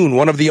Maggie Kuhn,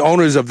 one of the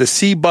owners of the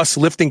C-Bus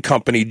Lifting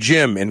Company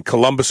gym in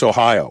Columbus,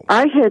 Ohio.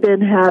 I had been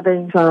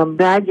having some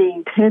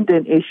nagging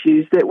tendon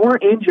issues that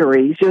weren't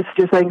injuries, just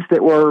things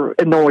that were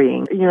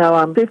annoying.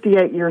 I'm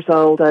 58 years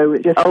old, so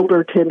just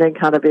older tendon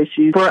kind of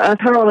issues. For us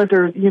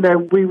powerlifters,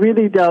 we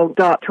really don't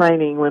stop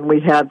training when we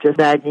have just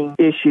nagging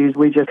issues.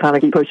 We just kind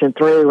of keep pushing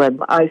through.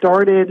 And I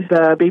started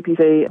the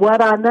BPC.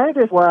 What I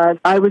noticed was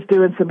I was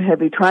doing some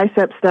heavy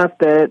tricep stuff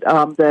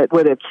that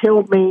would have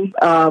killed me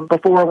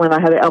before when I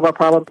had an elbow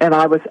problem, and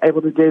I was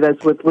able to do this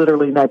with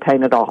literally no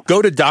pain at all.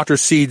 Go to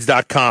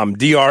DrSeeds.com,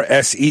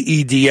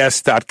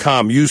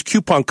 DrSeeds.com. Use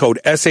coupon code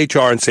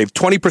SHR and save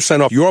 20%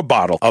 off your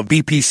bottle of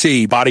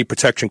BPC Body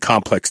Protection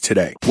Complex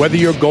today. Whether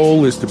your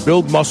goal is to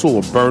build muscle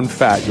or burn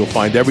fat, you'll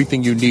find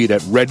everything you need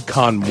at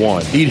Redcon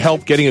One. Need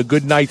help getting a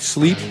good night's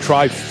sleep?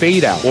 Try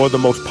Fade Out, or the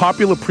most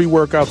popular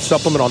pre-workout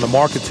supplement on the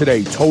market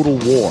today, Total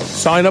War.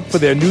 Sign up for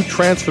their new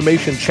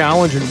Transformation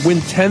Challenge and win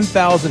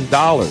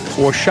 $10,000.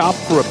 Or shop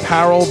for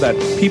apparel that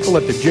people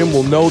at the gym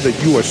will know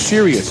that you are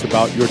serious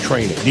about your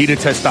training. Need a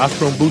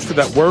testosterone booster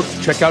that works?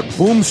 Check out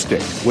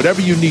Boomstick.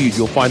 Whatever you need,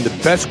 you'll find the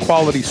best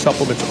quality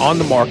supplements on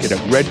the market at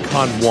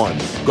Redcon One.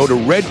 Go to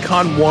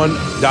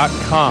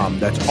redcon1.com.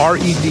 That's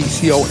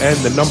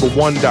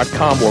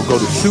REDCON1.com, or go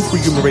to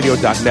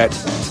superhumanradio.net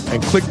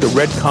and click the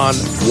Redcon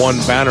One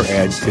banner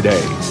ad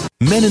today.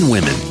 Men and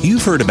women,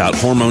 you've heard about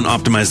hormone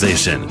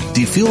optimization.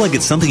 Do you feel like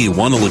it's something you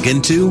want to look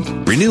into?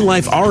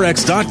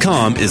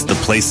 RenewLifeRx.com is the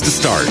place to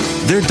start.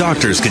 Their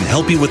doctors can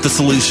help you with the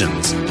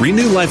solutions.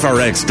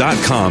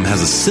 RenewLifeRx.com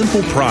has a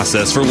simple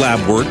process for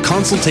lab work,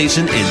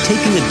 consultation, and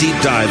taking a deep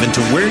dive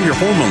into where your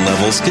hormone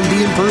levels can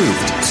be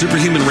improved.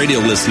 Superhuman Radio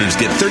listeners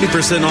get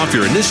 30% off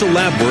your initial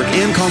lab work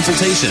and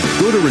consultation.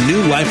 Go to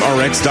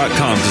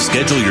RenewLifeRx.com to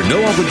schedule your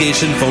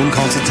no-obligation phone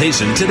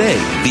consultation today.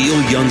 Feel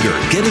younger,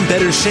 get in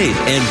better shape,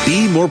 and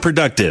be more productive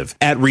productive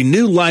at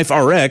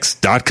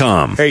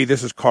renewliferx.com. Hey,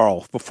 this is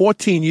Carl. For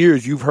 14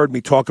 years, you've heard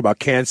me talk about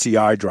Can-C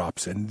eye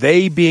drops, and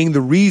they being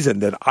the reason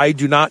that I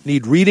do not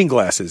need reading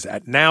glasses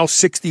at now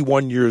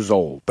 61 years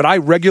old. But I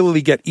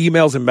regularly get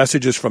emails and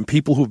messages from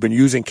people who've been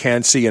using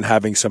Can-C and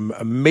having some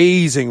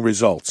amazing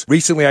results.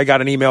 Recently, I got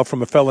an email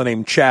from a fellow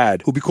named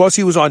Chad, who, because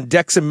he was on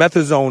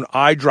dexamethasone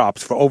eye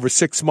drops for over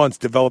 6 months,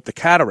 developed a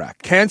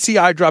cataract. Can-C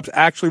eye drops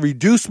actually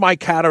reduced my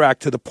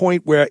cataract to the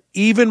point where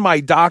even my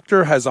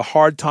doctor has a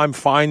hard time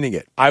finding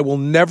it. I will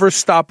never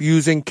stop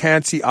using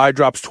Can-C eye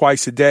drops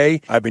twice a day.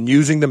 I've been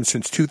using them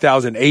since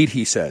 2008,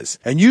 he says.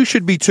 And you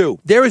should be too.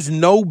 There is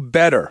no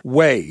better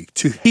way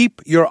to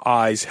keep your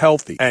eyes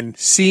healthy and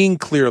seeing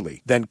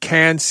clearly than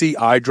Can-C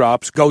eye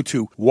drops. Go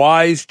to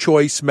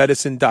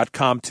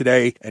wisechoicemedicine.com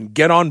today and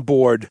get on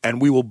board, and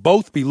we will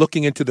both be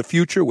looking into the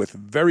future with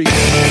very...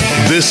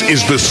 This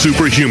is the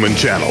Superhuman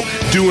Channel,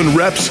 doing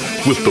reps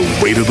with the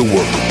weight of the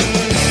world.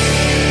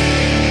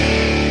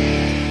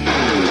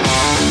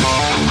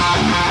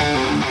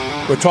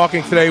 We're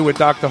talking today with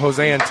Dr.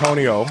 Jose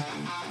Antonio.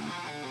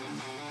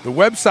 The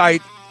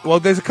website, well,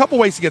 there's a couple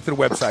ways to get to the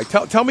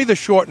website. Tell me the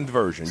shortened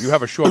version. You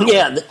have a short version.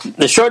 Yeah,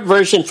 the short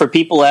version for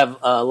people who have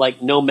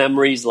no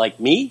memories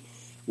like me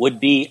would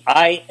be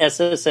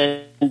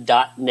issn.net.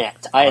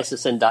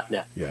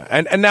 issn.net. Yeah,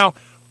 and now,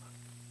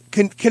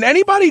 can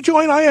anybody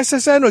join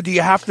ISSN, or do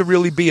you have to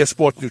really be a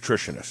sports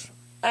nutritionist?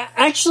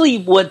 Actually,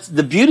 what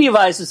the beauty of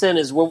ISSN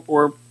is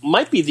we're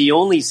might be the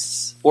only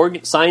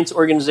science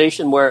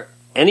organization where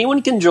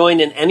anyone can join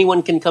and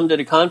anyone can come to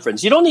the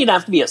conference. You don't even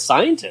have to be a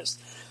scientist.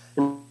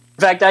 In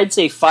fact, I'd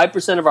say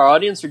 5% of our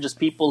audience are just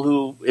people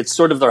who it's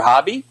sort of their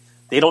hobby.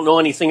 They don't know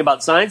anything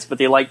about science, but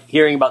they like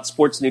hearing about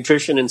sports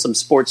nutrition and some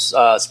sports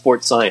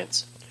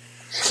science.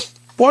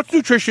 Sports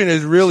nutrition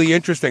is really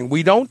interesting.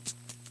 We don't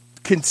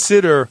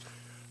consider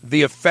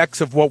the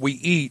effects of what we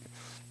eat,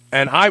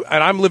 and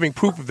I'm living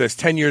proof of this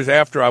 10 years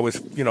after I was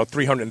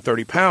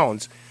 330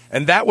 pounds,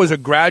 and that was a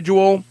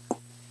gradual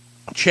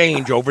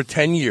change over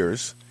 10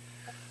 years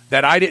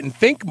that I didn't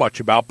think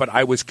much about, but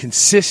I was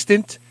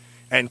consistent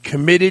and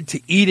committed to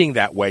eating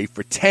that way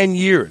for 10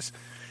 years.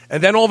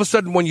 And then all of a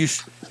sudden, when you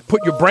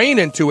put your brain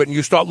into it and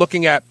you start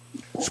looking at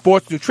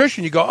sports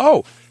nutrition, you go,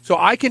 oh, so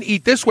I can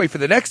eat this way for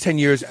the next 10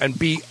 years and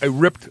be a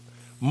ripped,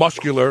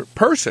 muscular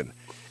person.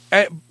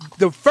 And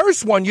the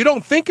first one you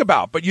don't think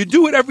about, but you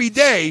do it every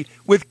day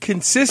with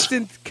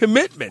consistent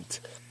commitment.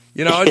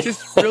 It's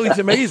just really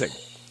amazing.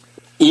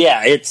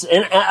 Yeah,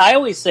 and I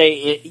always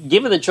say,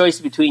 given the choice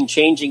between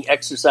changing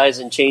exercise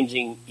and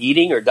changing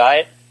eating or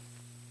diet,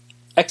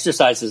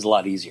 exercise is a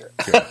lot easier.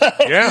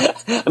 Yeah.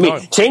 I mean,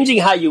 changing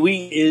how you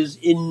eat is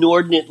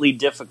inordinately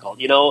difficult,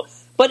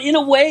 But in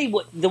a way,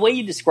 the way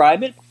you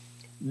describe it,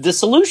 the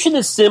solution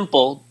is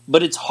simple,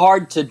 but it's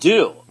hard to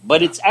do.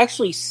 But it's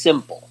actually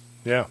simple.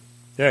 Yeah.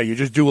 Yeah, you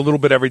just do a little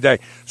bit every day.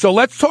 So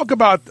let's talk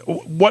about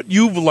what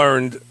you've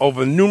learned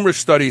over numerous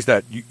studies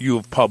that you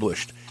have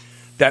published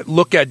that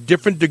look at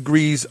different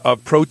degrees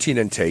of protein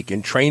intake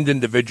in trained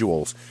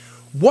individuals.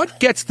 What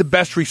gets the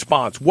best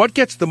response? What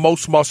gets the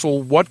most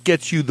muscle? What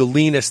gets you the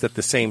leanest at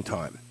the same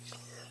time?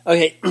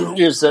 Okay,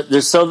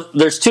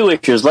 there's two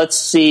issues. Let's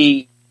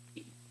see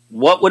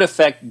what would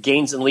affect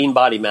gains in lean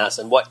body mass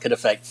and what could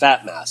affect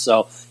fat mass.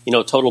 So,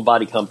 total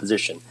body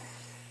composition.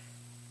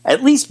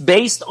 At least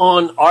based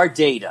on our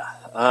data,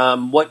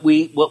 what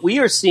we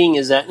are seeing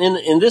is that,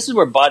 and this is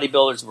where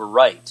bodybuilders were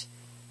right.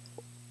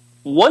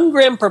 1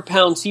 gram per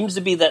pound seems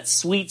to be that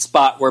sweet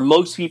spot where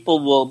most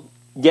people will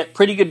get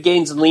pretty good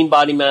gains in lean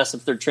body mass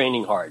if they're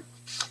training hard.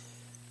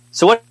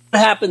 So what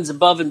happens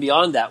above and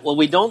beyond that? Well,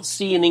 we don't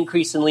see an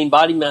increase in lean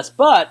body mass,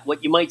 but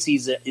what you might see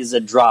is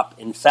a drop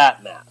in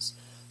fat mass.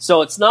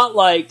 So it's not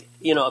like,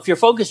 if you're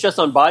focused just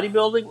on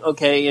bodybuilding,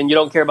 okay, and you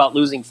don't care about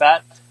losing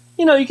fat,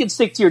 you can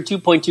stick to your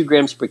 2.2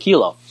 grams per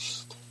kilo.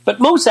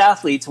 But most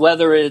athletes,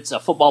 whether it's a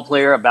football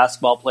player, a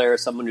basketball player,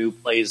 someone who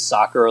plays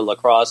soccer or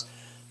lacrosse,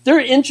 they're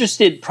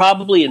interested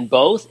probably in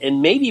both,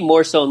 and maybe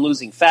more so in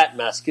losing fat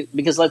mass,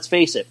 because let's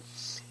face it,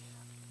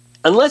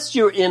 unless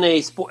you're in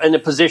a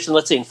position,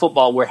 let's say in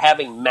football, where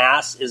having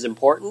mass is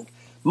important,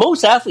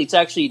 most athletes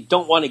actually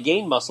don't want to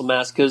gain muscle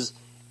mass because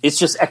it's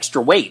just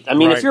extra weight. I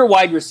mean, If you're a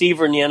wide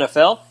receiver in the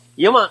NFL,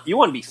 you want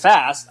to be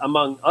fast,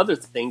 among other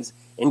things,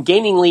 and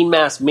gaining lean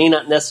mass may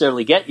not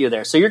necessarily get you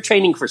there. So you're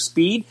training for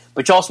speed,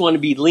 but you also want to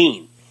be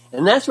lean.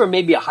 And that's where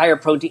maybe a higher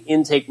protein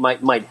intake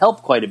might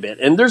help quite a bit.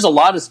 And there's a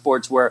lot of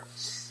sports where,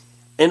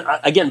 and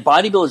again,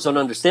 bodybuilders don't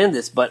understand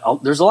this, but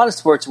there's a lot of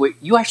sports where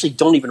you actually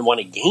don't even want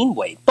to gain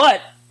weight,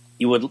 but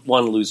you would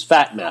want to lose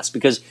fat mass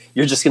because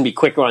you're just going to be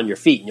quicker on your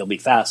feet and you'll be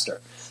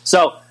faster.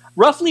 So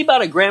roughly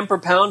about 1 gram per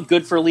pound,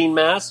 good for lean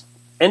mass.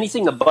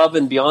 Anything above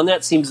and beyond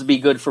that seems to be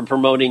good for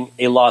promoting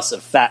a loss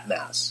of fat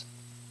mass.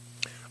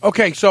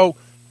 Okay, so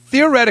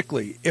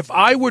theoretically, if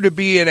I were to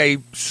be in a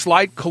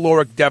slight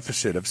caloric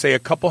deficit of, say, a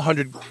couple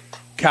hundred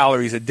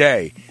calories a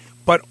day,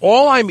 but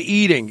all I'm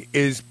eating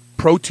is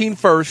protein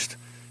first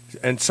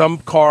and some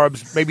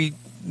carbs, maybe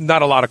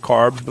not a lot of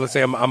carbs, but let's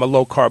say I'm a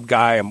low-carb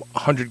guy, I'm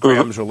 100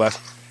 grams or less,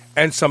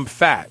 and some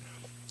fat.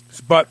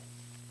 But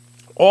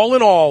all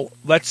in all,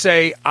 let's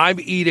say I'm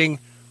eating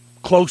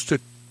close to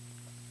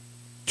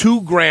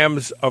 2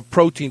 grams of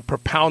protein per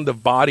pound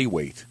of body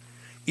weight,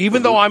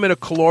 even though I'm in a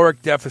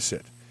caloric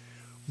deficit,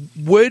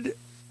 would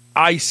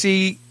I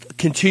see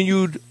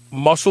continued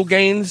muscle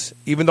gains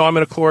even though I'm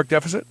in a caloric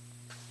deficit?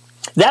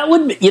 That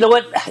would, you know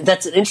what,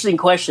 that's an interesting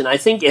question. I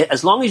think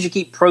as long as you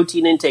keep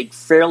protein intake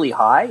fairly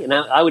high, and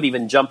I would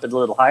even jump it a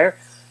little higher,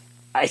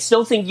 I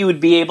still think you would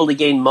be able to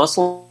gain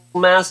muscle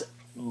mass,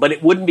 but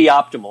it wouldn't be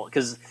optimal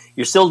because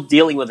you're still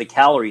dealing with a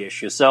calorie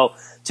issue. So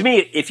to me,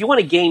 if you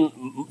want to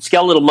gain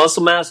skeletal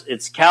muscle mass,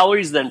 it's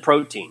calories then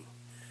protein.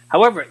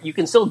 However, you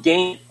can still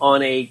gain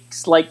on a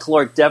slight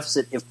caloric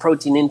deficit if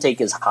protein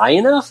intake is high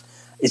enough.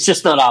 It's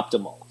just not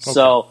optimal. Okay.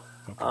 So,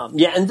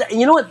 yeah, and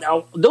you know what?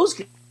 Now,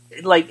 those,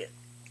 like,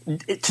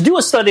 to do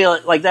a study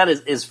like that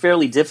is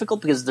fairly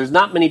difficult because there's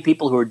not many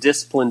people who are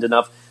disciplined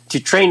enough to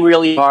train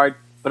really hard,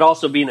 but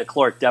also be in a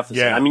caloric deficit.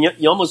 Yeah. I mean,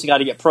 you almost got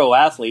to get pro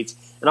athletes,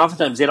 and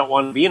oftentimes they don't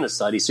want to be in a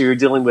study, so you're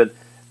dealing with,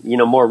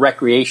 more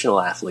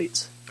recreational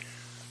athletes.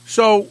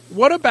 So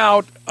what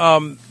about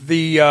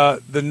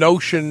the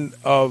notion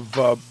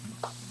of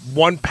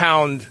 1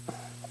 pound,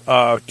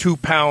 2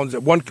 pounds,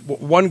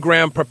 1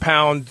 gram per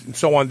pound, and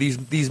so on?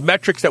 These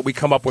metrics that we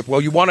come up with.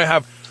 Well, you want to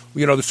have,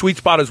 the sweet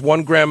spot is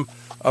 1 gram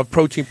of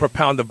protein per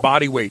pound of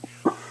body weight.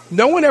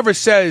 No one ever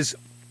says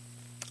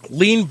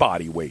lean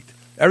body weight.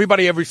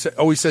 Everybody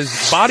always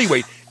says body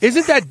weight.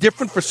 Isn't that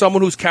different for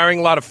someone who's carrying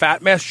a lot of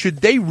fat mass? Should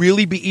they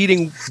really be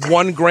eating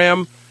 1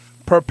 gram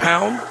per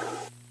pound?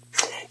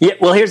 Yeah,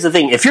 well, here's the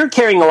thing. If you're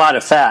carrying a lot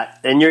of fat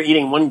and you're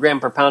eating 1 gram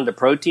per pound of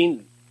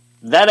protein,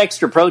 that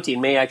extra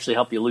protein may actually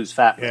help you lose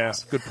fat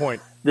mass. Yeah, good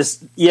point.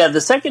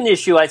 The second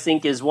issue, I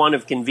think, is one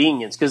of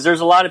convenience, because there's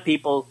a lot of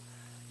people,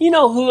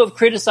 who have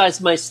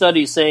criticized my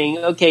study saying,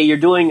 okay, you're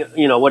doing,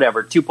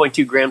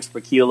 2.2 grams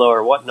per kilo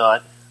or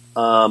whatnot,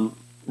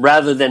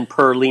 rather than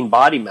per lean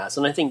body mass.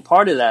 And I think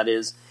part of that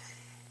is,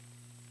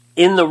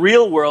 in the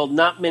real world,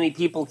 not many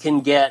people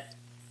can get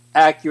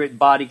accurate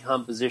body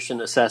composition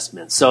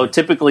assessments. So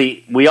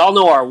typically, we all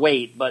know our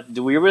weight, but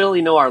do we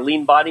really know our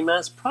lean body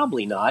mass?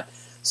 Probably not.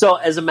 So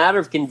as a matter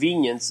of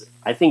convenience,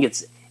 I think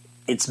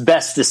it's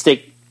best to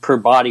stick per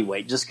body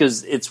weight, just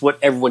because it's what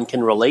everyone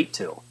can relate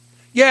to.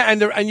 Yeah,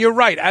 and you're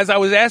right. As I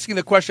was asking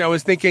the question, I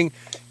was thinking,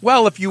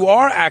 well, if you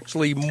are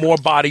actually more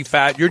body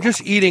fat, you're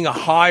just eating a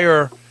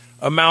higher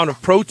amount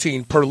of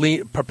protein per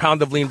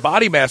pound of lean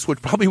body mass,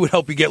 which probably would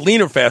help you get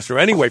leaner faster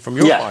anyway from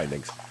your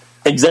findings.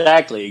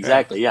 Exactly,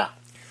 yeah.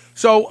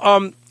 So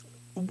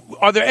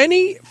are there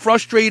any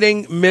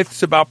frustrating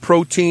myths about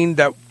protein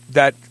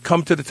that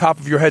come to the top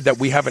of your head that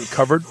we haven't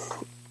covered?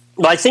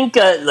 Well, I think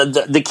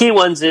the key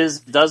ones is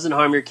it doesn't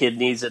harm your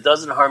kidneys, it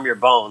doesn't harm your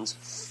bones.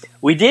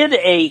 We did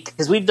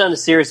because we've done a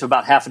series of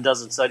about half a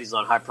dozen studies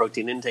on high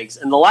protein intakes,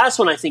 and the last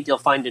one I think you'll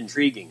find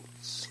intriguing.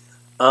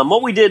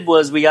 What we did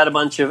was we got a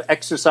bunch of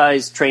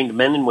exercise-trained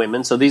men and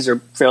women, so these are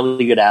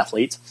fairly good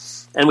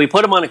athletes, and we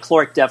put them on a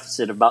caloric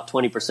deficit of about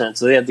 20%.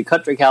 So they had to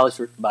cut their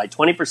calories by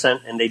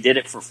 20%, and they did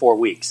it for 4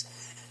 weeks.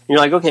 And you're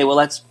like, okay, well,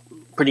 that's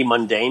pretty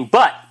mundane.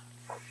 But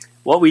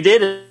what we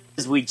did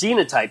is we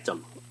genotyped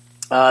them.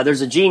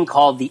 There's a gene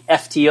called the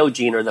FTO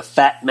gene, or the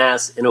fat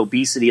mass and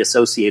obesity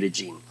associated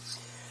gene.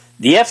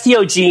 The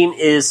FTO gene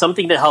is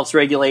something that helps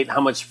regulate how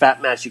much fat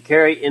mass you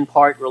carry, in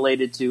part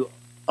related to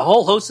a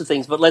whole host of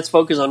things, but let's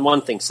focus on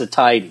one thing: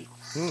 satiety.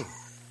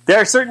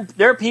 There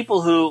are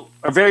people who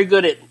are very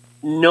good at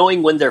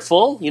knowing when they're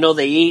full.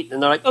 They eat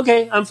and they're like,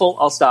 okay, I'm full,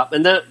 I'll stop.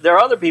 And there are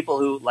other people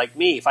who, like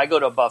me, if I go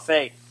to a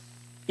buffet,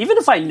 even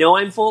if I know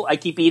I'm full, I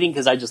keep eating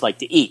because I just like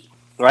to eat,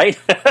 right?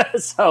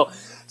 So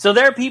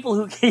there are people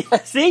who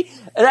see,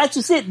 that's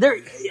just it.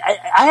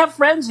 I have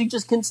friends who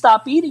just can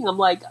stop eating. I'm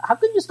like, how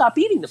can you stop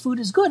eating? The food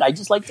is good. I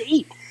just like to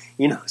eat,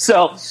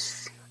 So.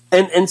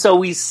 And so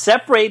we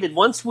separated.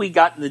 Once we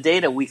got the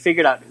data, we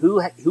figured out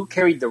who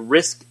carried the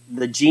risk,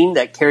 the gene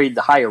that carried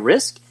the higher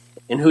risk,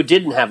 and who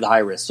didn't have the high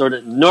risk. Sort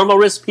of normal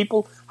risk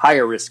people,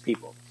 higher risk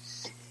people.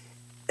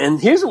 And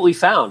here's what we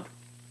found: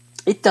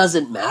 it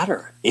doesn't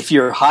matter if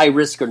you're high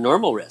risk or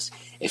normal risk.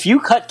 If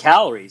you cut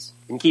calories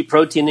and keep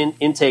protein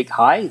intake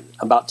high,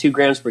 about 2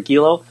 grams per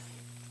kilo,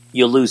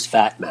 you'll lose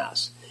fat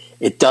mass.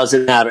 It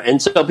doesn't matter. And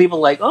so people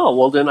are like, oh,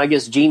 well, then I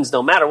guess genes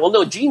don't matter. Well,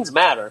 no, genes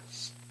matter.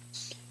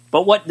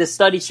 But what this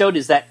study showed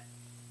is that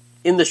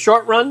in the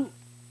short run,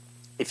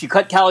 if you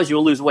cut calories, you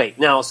will lose weight.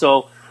 Now,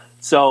 so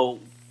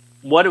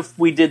what if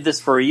we did this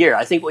for a year?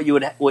 I think what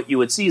you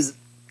would see is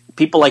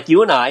people like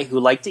you and I who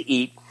like to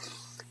eat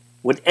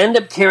would end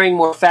up carrying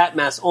more fat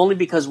mass only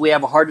because we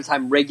have a harder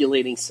time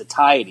regulating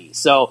satiety.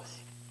 So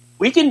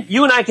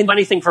you and I can do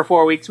anything for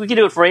 4 weeks. We can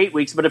do it for 8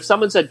 weeks. But if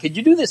someone said, could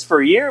you do this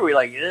for a year? We're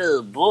like,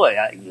 oh boy,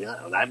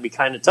 that'd be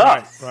kind of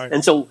tough. Right.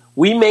 And so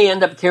we may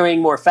end up carrying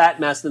more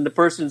fat mass than the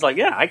person's like,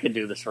 yeah, I could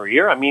do this for a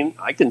year. I mean,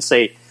 I can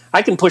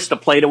push the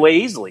plate away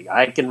easily.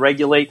 I can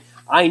regulate.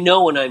 I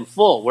know when I'm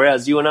full.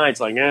 Whereas you and I,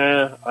 it's like,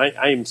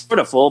 I'm sort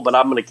of full, but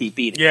I'm going to keep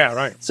eating. Yeah,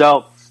 right.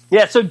 So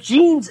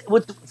genes,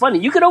 what's funny,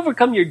 you could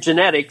overcome your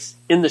genetics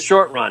in the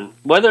short run.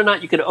 Whether or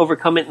not you could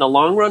overcome it in the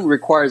long run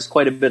requires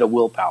quite a bit of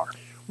willpower.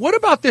 What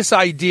about this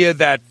idea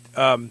that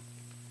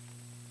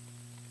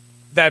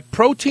that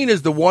protein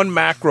is the one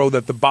macro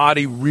that the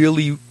body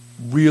really,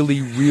 really,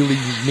 really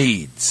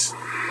needs?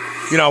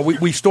 You know,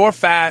 we store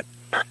fat,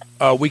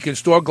 we can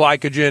store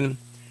glycogen,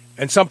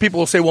 and some people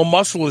will say, well,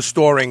 muscle is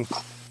storing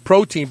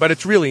protein, but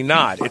it's really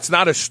not. It's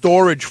not a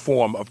storage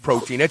form of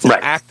protein. It's an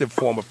active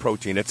form of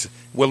protein.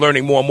 We're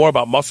learning more and more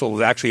about muscle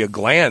is actually a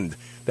gland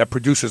that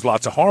produces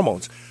lots of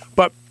hormones.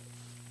 But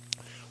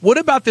what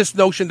about this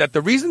notion that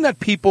the reason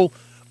that people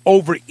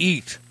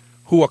overeat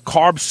who are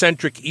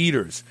carb-centric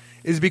eaters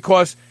is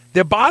because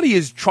their body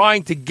is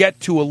trying to get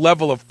to a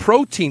level of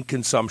protein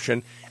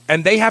consumption,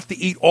 and they have to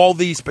eat all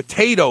these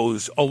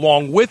potatoes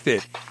along with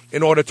it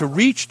in order to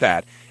reach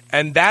that.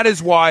 And that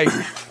is why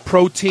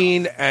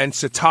protein and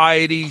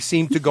satiety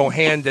seem to go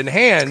hand in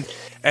hand.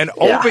 And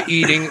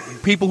overeating,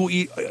 people who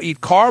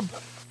eat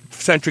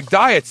carb-centric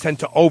diets tend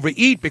to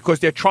overeat because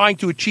they're trying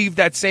to achieve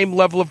that same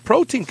level of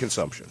protein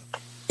consumption.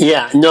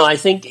 Yeah, no, I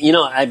think,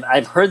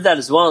 I've heard that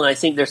as well, and I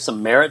think there's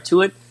some merit to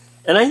it.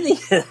 And I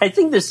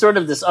think there's sort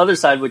of this other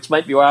side, which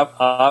might be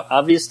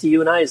obvious to you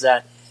and I, is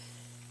that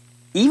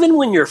even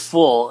when you're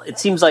full, it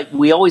seems like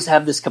we always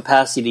have this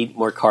capacity to eat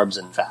more carbs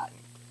and fat.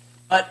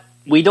 But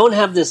we don't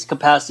have this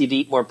capacity to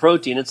eat more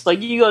protein. It's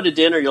like you go to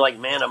dinner, you're like,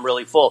 man, I'm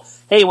really full.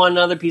 Hey, you want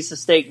another piece of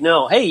steak?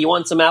 No. Hey, you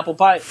want some apple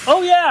pie?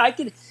 Oh, yeah, I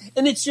could.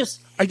 And it's just...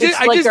 I just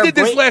did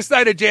this last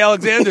night at J.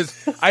 Alexander's.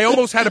 I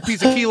almost had a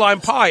piece of key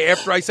lime pie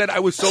after I said I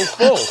was so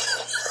full.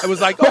 I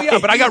was like, oh, yeah,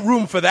 but I got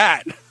room for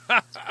that.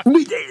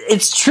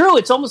 It's true.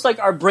 It's almost like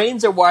our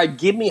brains are wired,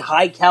 give me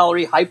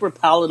high-calorie,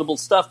 hyper-palatable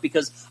stuff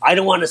because I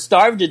don't want to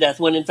starve to death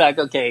when, in fact,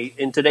 okay,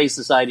 in today's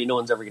society, no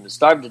one's ever going to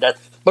starve to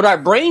death. But our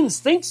brains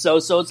think so.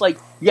 So it's like,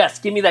 yes,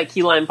 give me that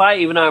key lime pie.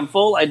 Even though I'm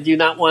full, I do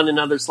not want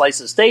another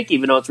slice of steak,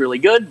 even though it's really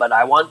good, but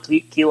I want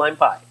key lime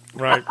pie.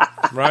 Right.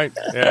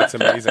 Yeah, it's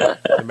amazing.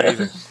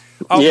 Amazing.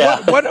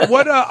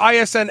 What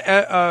ISN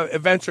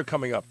events are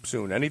coming up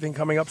soon? Anything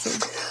coming up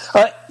soon?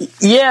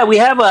 Yeah, we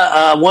have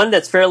one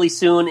that's fairly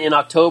soon in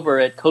October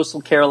at Coastal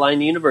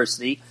Carolina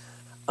University.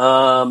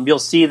 You'll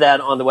see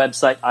that on the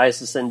website,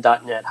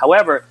 issn.net.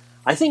 However,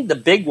 I think the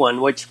big one,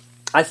 which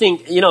I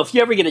think, if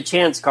you ever get a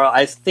chance, Carl,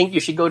 I think you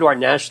should go to our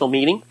national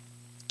meeting.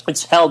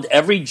 It's held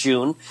every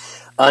June.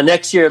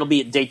 Next year, it'll be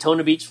at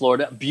Daytona Beach,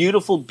 Florida.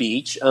 Beautiful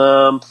beach.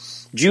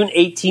 June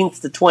 18th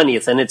to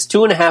 20th. And it's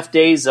 2.5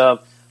 days of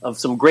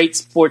some great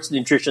sports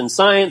nutrition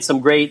science,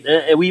 some great,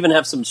 we even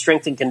have some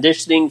strength and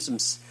conditioning, some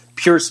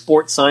pure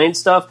sports science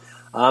stuff.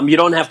 You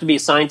don't have to be a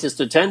scientist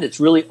to attend.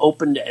 It's really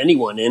open to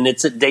anyone. And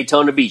it's at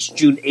Daytona Beach,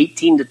 June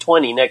 18 to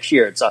 20 next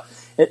year.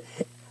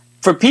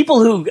 For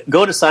people who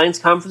go to science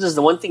conferences,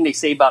 the one thing they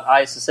say about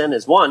ISSN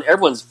is, one,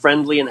 everyone's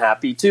friendly and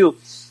happy. Two,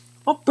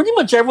 well, pretty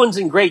much everyone's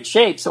in great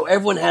shape. So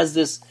everyone has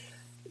this,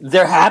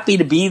 they're happy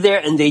to be there,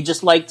 and they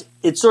just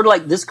it's sort of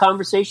like this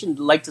conversation,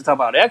 like to talk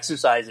about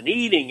exercise and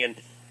eating and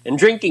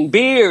drinking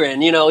beer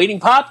and, eating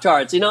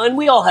Pop-Tarts, and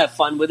we all have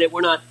fun with it.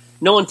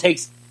 No one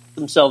takes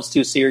themselves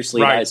too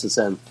seriously at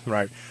ISSN.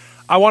 Right.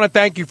 I want to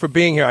thank you for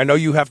being here. I know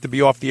you have to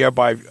be off the air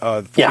by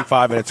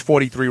 45, and it's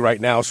 43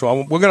 right now,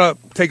 so we're going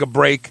to take a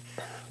break.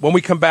 When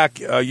we come back,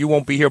 you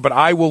won't be here, but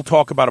I will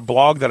talk about a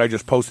blog that I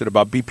just posted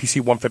about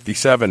BPC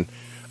 157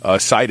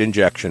 site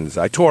injections.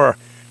 I tore a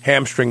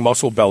hamstring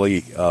muscle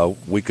belly a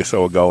week or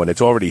so ago, and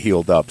it's already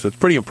healed up, so it's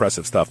pretty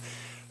impressive stuff.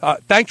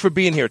 Thanks for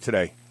being here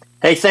today.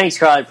 Hey, thanks,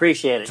 Carl. I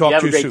appreciate it. You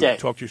have a great day.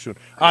 Talk to you soon.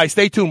 All right,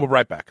 stay tuned. We'll be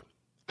right back.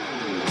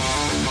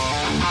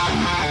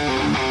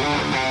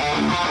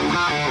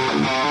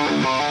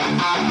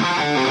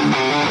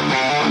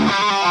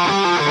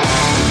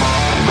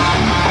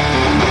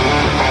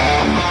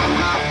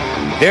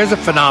 There's a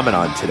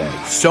phenomenon today.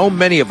 So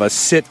many of us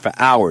sit for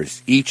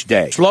hours each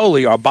day.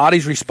 Slowly, our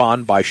bodies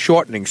respond by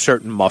shortening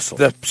certain muscles.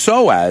 The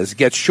psoas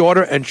gets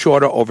shorter and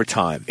shorter over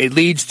time. It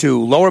leads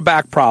to lower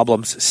back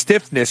problems,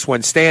 stiffness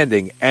when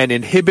standing, and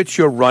inhibits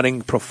your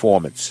running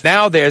performance.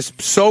 Now there's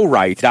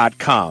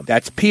Psorite.com.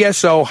 That's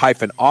PSO-RITE.com.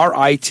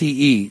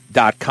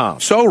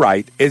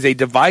 Psorite is a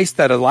device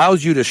that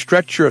allows you to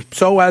stretch your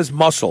psoas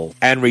muscle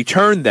and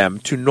return them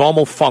to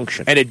normal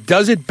function. And it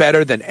does it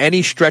better than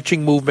any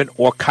stretching movement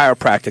or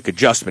chiropractic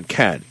adjustment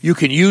can. You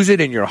can use it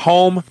in your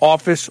home,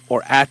 office,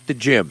 or at the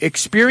gym.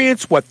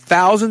 Experience what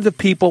thousands of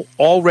people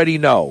already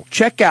know.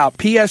 Check out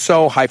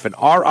PSO-RITE.com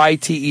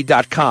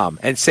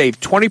and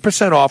save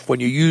 20% off when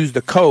you use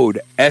the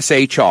code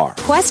SHR.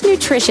 Quest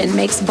Nutrition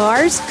makes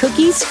bars,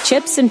 cookies,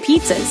 chips, and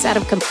pizzas out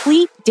of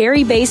complete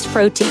dairy-based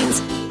proteins.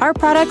 Our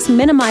products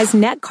minimize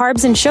net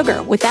carbs and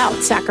sugar without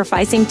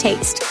sacrificing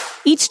taste.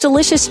 Each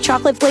delicious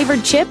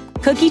chocolate-flavored chip,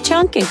 cookie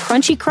chunk, and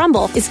crunchy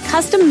crumble is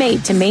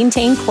custom-made to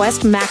maintain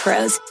Quest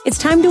macros. It's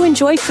time to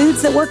enjoy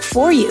foods that work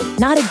for you,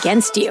 not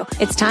against you.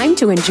 It's time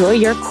to enjoy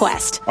your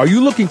Quest. Are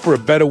you looking for a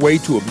better way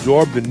to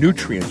absorb the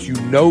nutrients you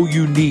know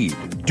you need?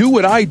 Do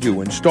what I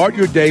do and start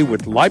your day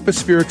with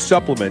lipospheric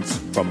supplements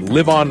from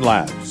Live On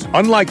Labs.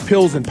 Unlike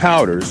pills and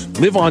powders,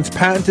 Live On's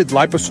patented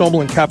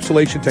liposomal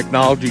encapsulation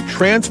technology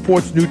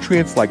transports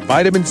nutrients like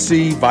vitamin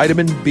C,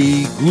 vitamin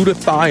B,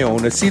 glutathione,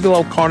 acetyl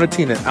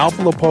L-carnitine, and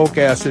alpha-lipoic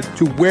acid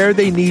to where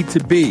they need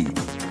to be,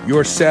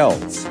 your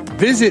cells.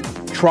 Visit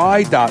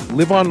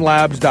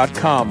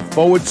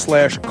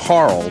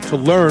try.liveonlabs.com/Carl to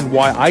learn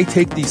why I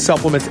take these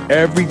supplements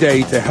every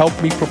day to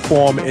help me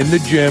perform in the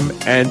gym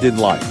and in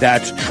life.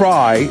 That's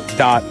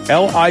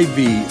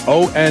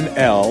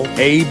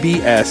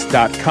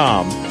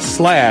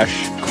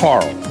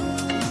try.liveonlabs.com/Carl.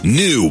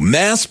 New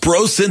Mass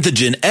Pro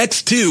Synthogen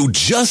X2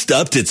 just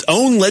upped its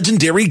own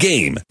legendary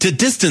game. To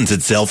distance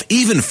itself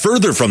even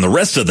further from the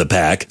rest of the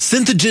pack,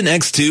 Synthogen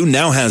X2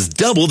 now has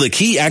double the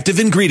key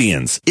active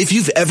ingredients. If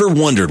you've ever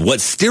wondered what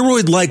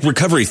steroid-like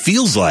recovery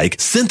feels like,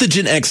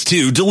 Synthogen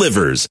X2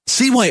 delivers.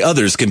 See why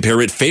others compare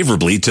it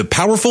favorably to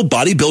powerful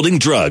bodybuilding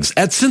drugs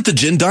at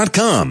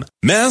synthogen.com.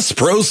 Mass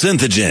Pro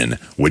Synthogen.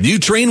 When you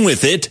train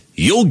with it,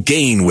 you'll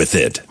gain with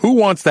it. Who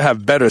wants to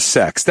have better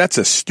sex? That's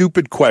a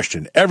stupid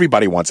question.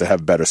 Everybody wants to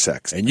have better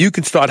sex. And you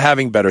can start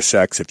having better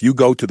sex if you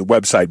go to the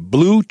website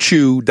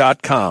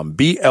bluechew.com,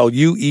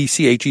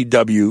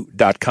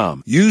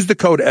 BLUECHEW.com. Use the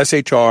code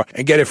SHR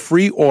and get a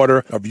free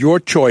order of your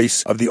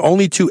choice of the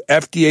only 2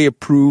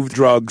 FDA-approved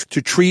drugs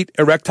to treat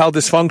erectile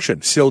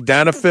dysfunction,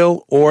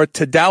 sildenafil or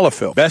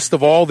tadalafil. Best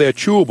of all, they're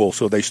chewable,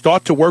 so they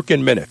start to work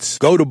in minutes.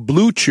 Go to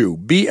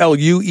BlueChew,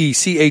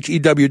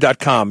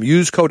 BLUECHEW.com.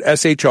 Use code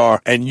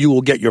SHR and you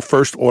will get your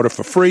first order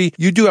for free.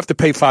 You do have to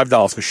pay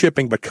 $5 for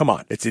shipping, but come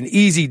on, it's an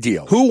easy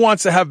deal. Who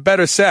wants to have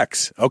better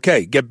sex?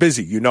 Okay, get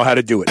busy. You know how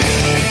to do it.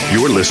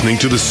 You're listening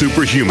to the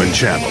Superhuman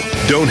Channel.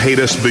 Don't hate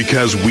us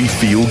because we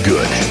feel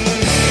good.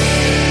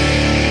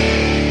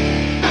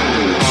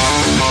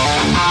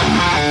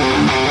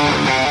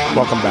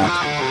 Welcome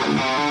back.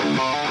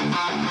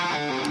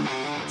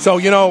 So,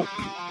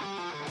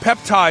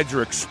 peptides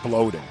are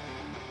exploding.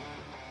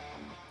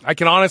 I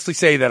can honestly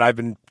say that I've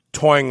been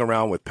toying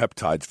around with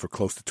peptides for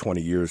close to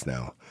 20 years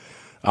now.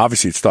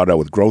 Obviously, it started out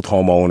with growth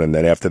hormone, and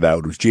then after that,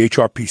 it was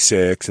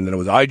GHRP6, and then it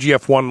was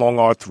IGF-1 long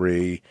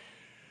R3.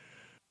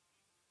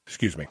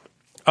 Excuse me.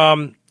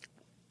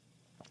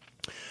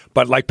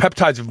 But like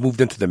peptides have moved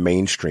into the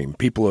mainstream.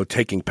 People are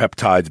taking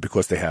peptides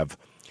because they have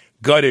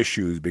gut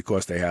issues,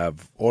 because they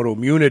have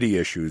autoimmunity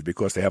issues,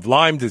 because they have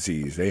Lyme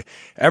disease.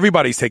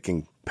 Everybody's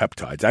taking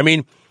peptides. I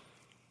mean,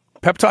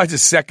 peptides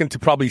is second to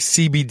probably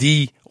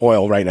CBD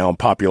oil right now in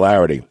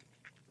popularity.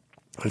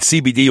 And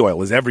CBD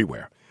oil is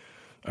everywhere.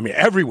 I mean,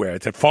 everywhere.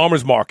 It's at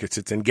farmers markets.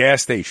 It's in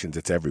gas stations.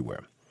 It's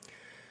everywhere.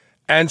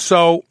 And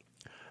so,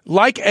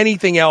 like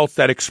anything else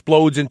that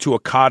explodes into a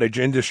cottage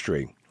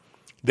industry,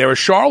 there are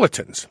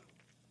charlatans.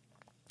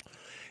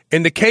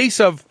 In the case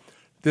of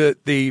the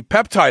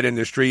peptide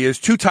industry is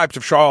 2 types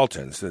of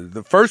charlatans.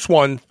 The first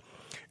one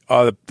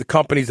are the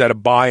companies that are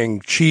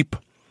buying cheap,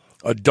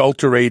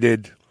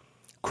 adulterated,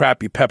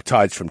 crappy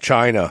peptides from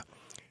China,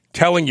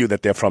 telling you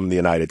that they're from the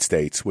United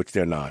States, which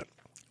they're not.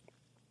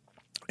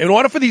 In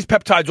order for these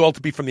peptides all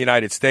to be from the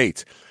United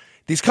States,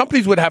 these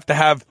companies would have to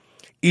have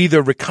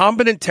either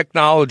recombinant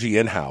technology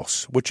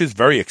in-house, which is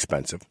very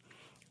expensive,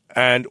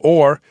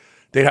 or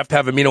they'd have to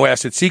have amino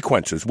acid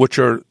sequencers, which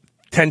are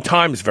 10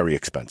 times very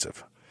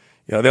expensive.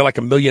 They're like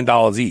 $1 million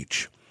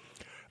each.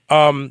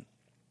 And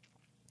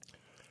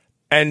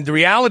the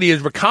reality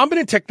is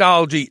recombinant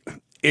technology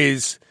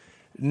is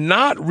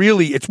not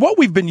really, it's what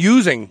we've been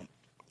using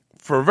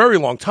for a very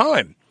long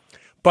time.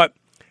 But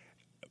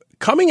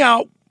coming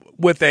out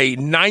with a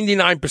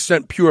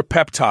 99% pure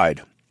peptide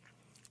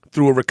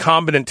through a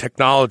recombinant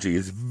technology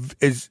is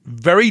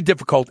very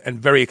difficult and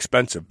very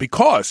expensive,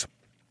 because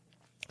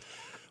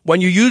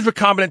when you use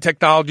recombinant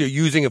technology,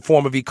 you're using a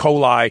form of E.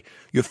 coli,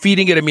 you're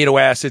feeding it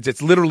amino acids,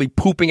 it's literally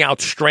pooping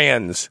out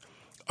strands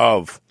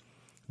of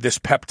this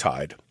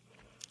peptide.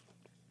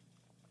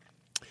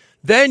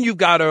 Then you've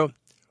got to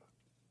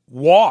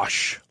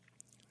wash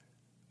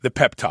the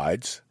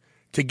peptides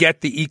to get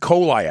the E.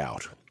 coli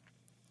out.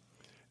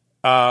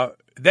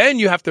 Then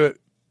you have to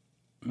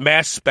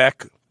mass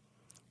spec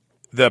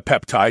the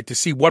peptide to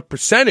see what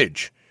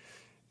percentage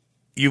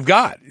you've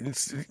got.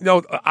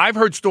 I've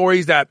heard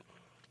stories that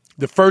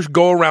the first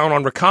go around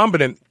on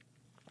recombinant,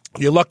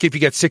 you're lucky if you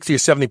get 60 or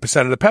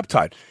 70% of the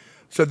peptide.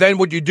 So then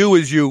what you do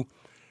is you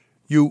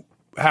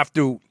have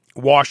to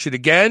wash it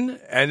again,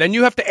 and then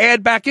you have to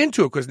add back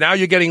into it, because now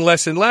you're getting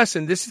less and less.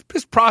 And this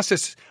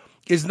process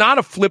is not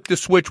a flip the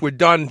switch, we're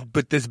done,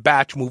 but this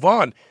batch move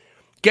on.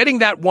 Getting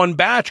that one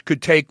batch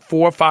could take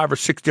 4, 5, or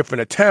 6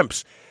 different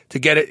attempts to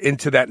get it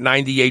into that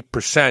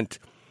 98%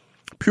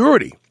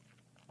 purity.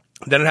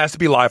 Then it has to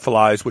be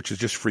lyophilized, which is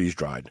just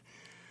freeze-dried,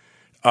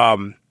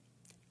 and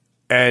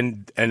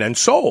then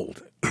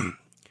sold.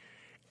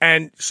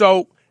 And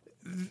so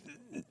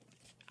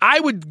I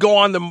would go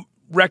on the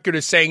record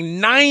as saying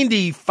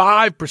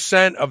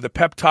 95% of the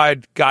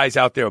peptide guys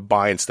out there are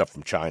buying stuff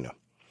from China.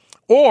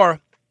 Or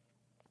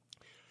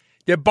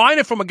they're buying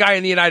it from a guy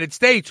in the United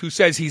States who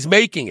says he's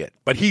making it,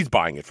 but he's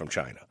buying it from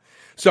China.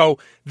 So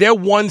they're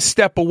one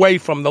step away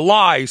from the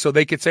lie, so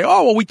they could say,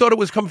 oh, well, we thought it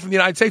was coming from the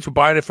United States. We're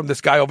buying it from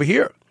this guy over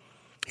here.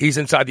 He's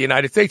inside the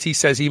United States. He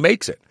says he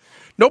makes it.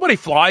 Nobody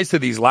flies to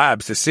these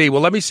labs to see,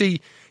 well, let me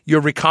see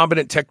your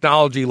recombinant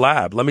technology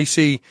lab. Let me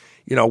see,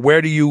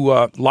 where do you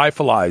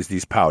lyophilize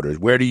these powders?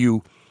 Where do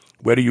you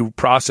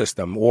process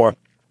them? Or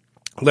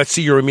let's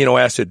see your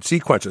amino acid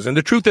sequences. And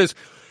the truth is,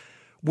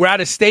 we're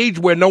at a stage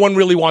where no one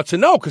really wants to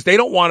know because they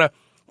don't want to,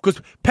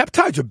 because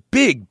peptides are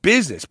big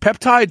business.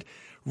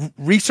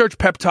 Research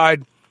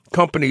peptide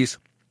companies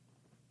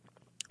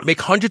make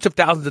hundreds of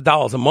thousands of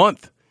dollars a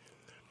month.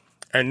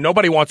 And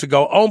nobody wants to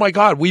go, oh, my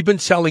God, we've been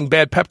selling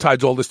bad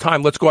peptides all this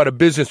time. Let's go out of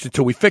business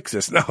until we fix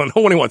this. No,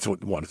 nobody wants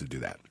to do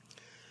that.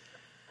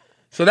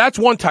 So that's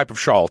one type of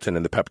charlatan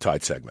in the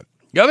peptide segment.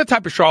 The other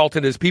type of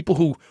charlatan is people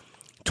who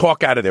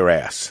talk out of their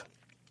ass.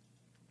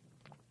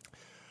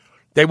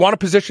 They want to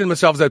position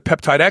themselves as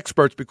peptide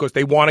experts because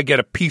they want to get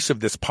a piece of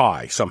this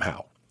pie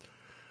somehow.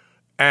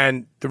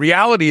 And the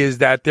reality is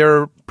that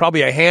there are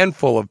probably a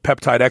handful of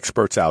peptide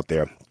experts out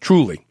there,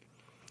 truly,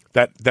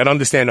 that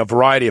understand a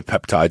variety of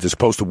peptides as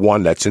opposed to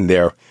one that's in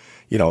their,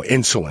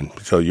 insulin.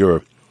 So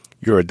you're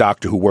a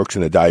doctor who works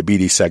in the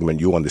diabetes segment.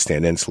 You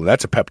understand insulin.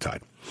 That's a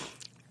peptide.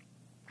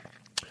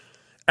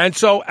 And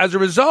so as a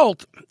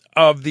result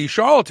of the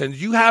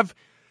charlatans, you have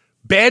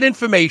bad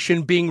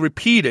information being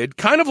repeated,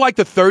 kind of like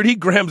the 30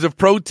 grams of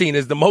protein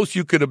is the most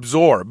you could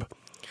absorb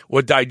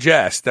or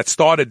digest that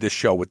started this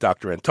show with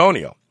Dr.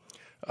 Antonio.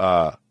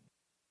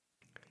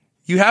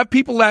 You have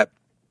people that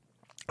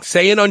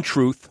say an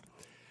untruth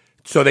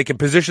so they can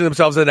position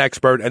themselves as an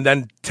expert, and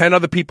then 10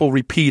 other people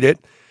repeat it,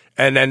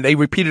 and then they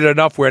repeat it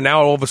enough where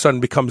now all of a sudden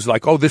it becomes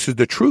like, oh, this is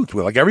the truth.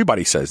 Well, like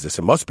everybody says this,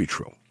 it must be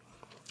true.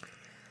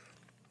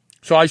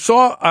 So I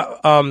saw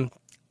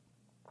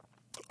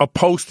a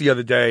post the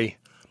other day.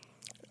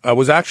 It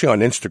was actually on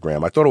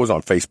Instagram. I thought it was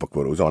on Facebook,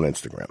 but it was on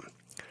Instagram.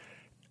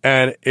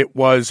 And it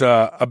was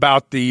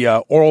about the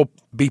oral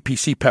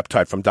BPC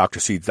peptide from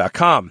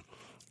drseeds.com.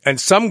 And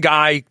some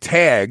guy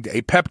tagged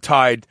a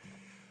peptide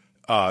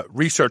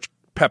research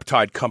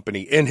peptide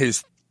company in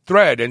his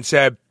thread and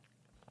said,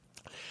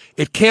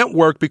 it can't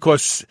work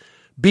because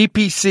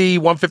BPC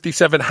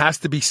 157 has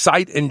to be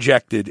site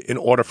injected in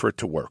order for it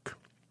to work.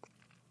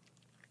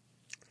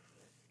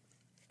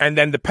 And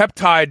then the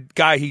peptide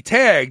guy he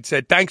tagged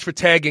said, thanks for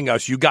tagging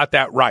us. You got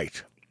that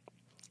right.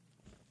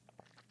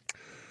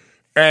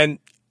 And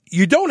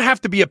you don't have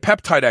to be a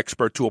peptide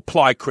expert to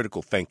apply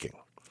critical thinking.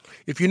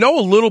 If you know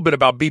a little bit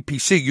about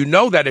BPC, you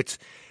know that it's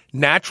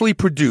naturally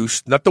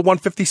produced, not the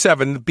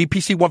 157. The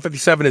BPC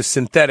 157 is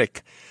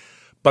synthetic,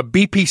 but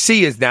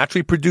BPC is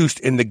naturally produced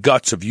in the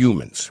guts of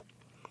humans.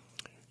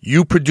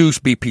 You produce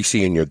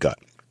BPC in your gut.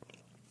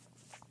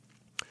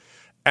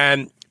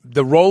 And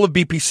the role of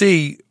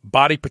BPC,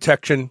 body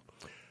protection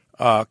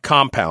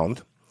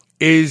compound,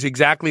 is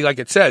exactly like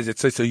it says.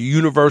 It's a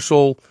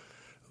universal,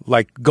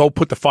 like go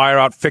put the fire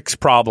out, fix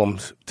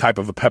problems type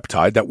of a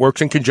peptide that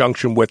works in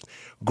conjunction with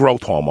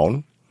growth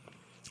hormone.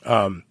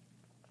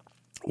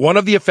 One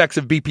of the effects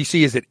of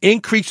BPC is it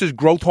increases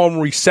growth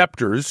hormone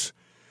receptors,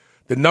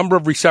 the number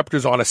of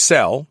receptors on a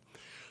cell,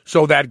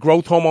 so that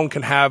growth hormone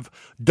can have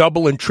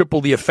double and triple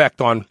the effect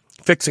on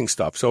fixing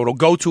stuff. So it'll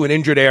go to an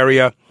injured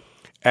area,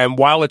 and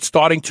while it's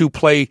starting to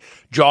play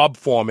job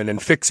foreman and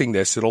fixing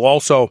this, it'll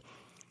also,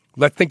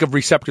 let's think of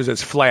receptors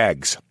as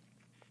flags.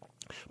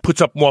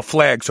 Puts up more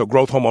flags so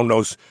growth hormone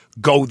knows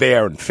go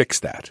there and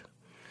fix that.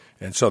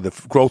 And so the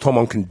growth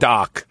hormone can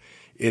dock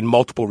in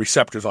multiple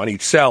receptors on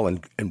each cell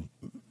and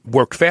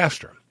work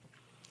faster.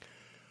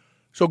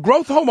 So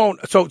growth hormone,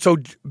 so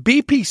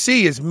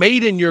BPC is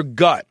made in your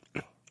gut,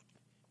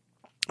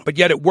 but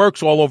yet it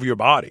works all over your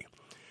body.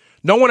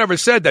 No one ever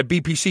said that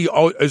BPC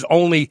is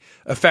only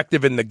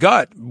effective in the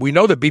gut. We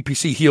know that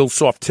BPC heals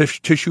soft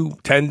tissue,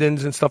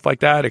 tendons and stuff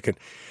like that. It can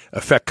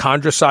affect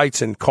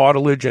chondrocytes and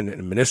cartilage and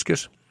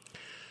meniscus.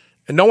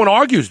 And no one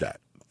argues that.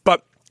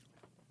 But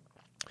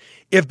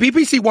if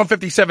BPC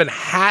 157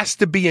 has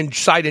to be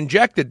site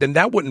injected, then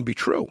that wouldn't be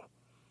true.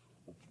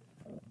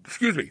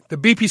 Excuse me. The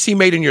BPC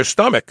made in your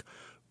stomach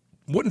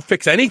wouldn't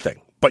fix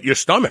anything but your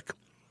stomach.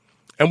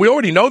 And we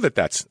already know that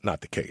that's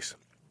not the case.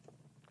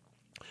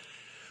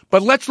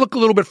 But let's look a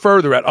little bit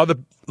further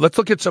let's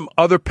look at some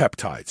other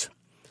peptides.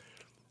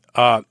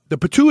 The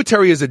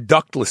pituitary is a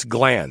ductless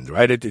gland,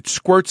 right? It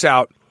squirts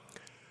out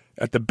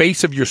at the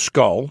base of your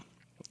skull,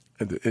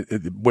 at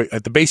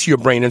the base of your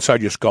brain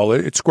inside your skull.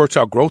 It squirts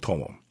out growth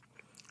hormone.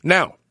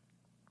 Now,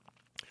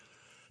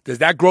 does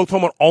that growth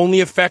hormone only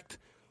affect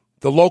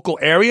the local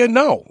area?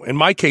 No. In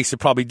my case, it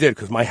probably did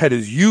because my head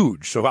is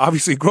huge. So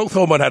obviously growth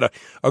hormone had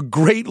a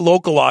great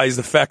localized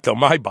effect on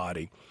my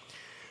body.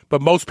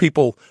 But most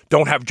people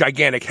don't have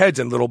gigantic heads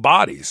and little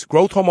bodies.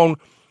 Growth hormone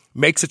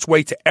makes its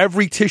way to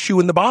every tissue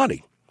in the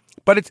body.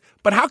 But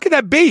how could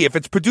that be if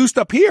it's produced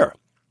up here?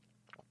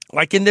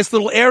 Like in this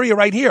little area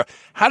right here.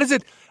 How does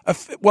it,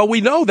 well,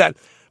 we know that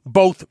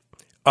both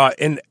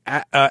in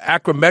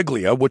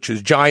acromegalia, which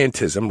is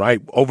giantism,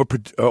 right,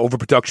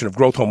 overproduction of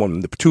growth hormone in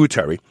the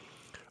pituitary,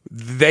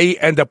 they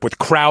end up with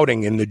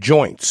crowding in the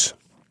joints.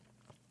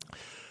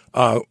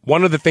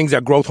 One of the things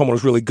that growth hormone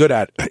is really good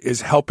at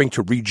is helping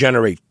to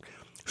regenerate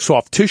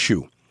soft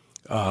tissue,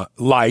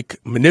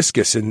 like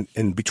meniscus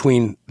in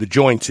between the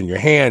joints in your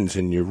hands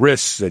and your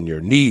wrists and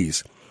your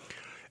knees.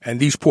 And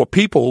these poor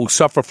people who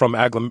suffer from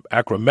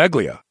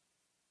acromegalia,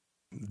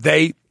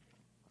 they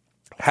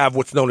have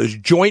what's known as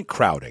joint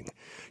crowding.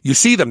 You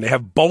see them, they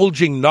have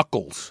bulging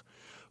knuckles,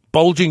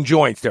 bulging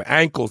joints, their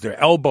ankles, their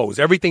elbows,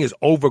 everything is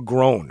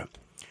overgrown.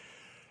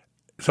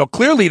 So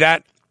clearly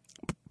that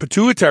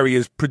pituitary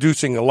is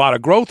producing a lot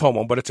of growth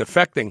hormone, but it's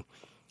affecting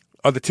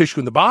other tissue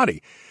in the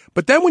body.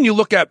 But then when you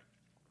look at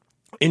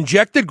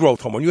injected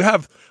growth hormone, you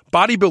have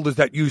bodybuilders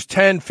that use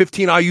 10,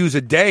 15 IUs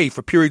a day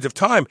for periods of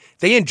time.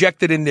 They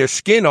inject it in their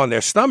skin on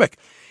their stomach.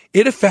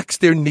 It affects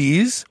their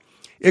knees.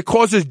 It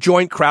causes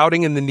joint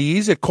crowding in the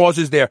knees. It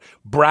causes their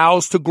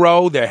brows to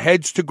grow, their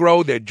heads to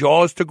grow, their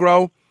jaws to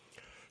grow.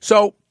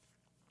 So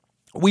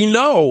we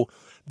know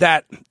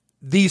that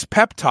these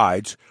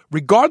peptides,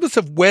 regardless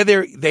of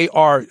whether they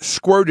are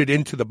squirted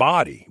into the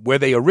body, where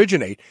they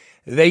originate,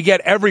 they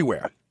get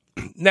everywhere.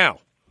 Now,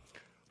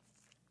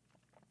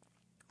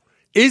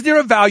 is there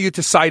a value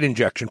to site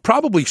injection?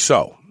 Probably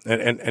so.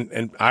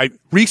 And I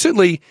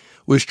recently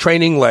was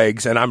training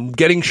legs, and I'm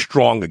getting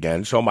strong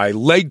again. So my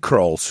leg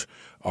curls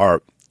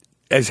are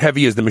as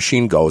heavy as the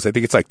machine goes. I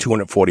think it's like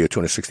 240 or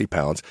 260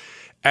 pounds.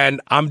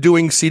 And I'm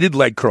doing seated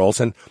leg curls,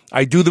 and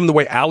I do them the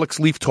way Alex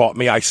Leaf taught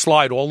me. I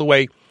slide all the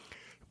way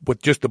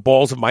with just the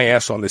balls of my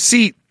ass on the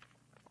seat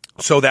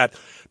so that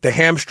the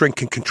hamstring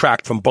can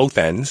contract from both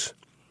ends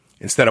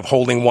instead of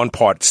holding one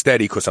part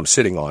steady because I'm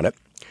sitting on it.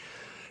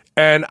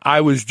 And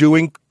I was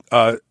doing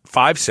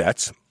 5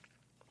 sets,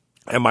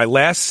 and my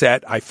last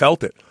set, I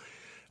felt it.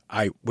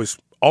 I was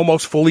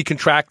almost fully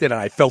contracted, and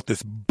I felt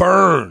this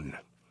burn,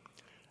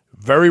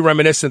 very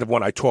reminiscent of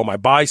when I tore my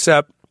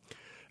bicep.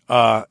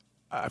 I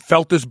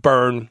felt this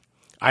burn.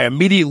 I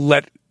immediately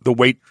let the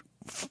weight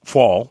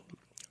fall,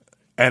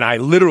 and I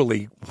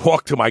literally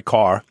walked to my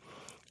car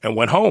and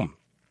went home.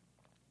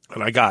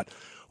 And I got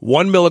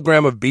 1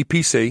 milligram of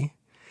BPC,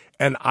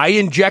 and I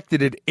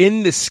injected it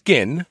in the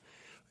skin,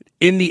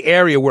 in the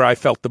area where I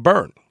felt the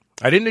burn.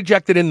 I didn't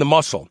inject it in the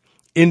muscle,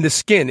 in the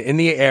skin, in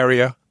the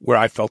area where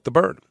I felt the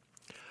burn.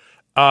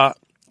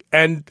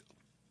 And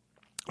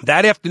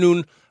that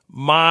afternoon,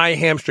 my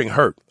hamstring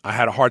hurt. I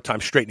had a hard time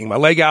straightening my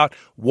leg out.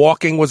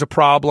 Walking was a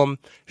problem.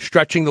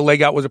 Stretching the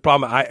leg out was a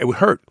problem. It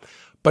hurt.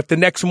 But the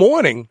next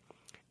morning,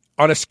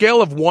 on a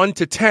scale of 1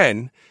 to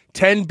 10,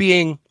 10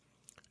 being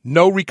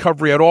no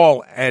recovery at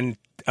all, and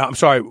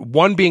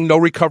 1 being no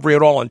recovery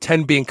at all and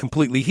 10 being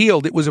completely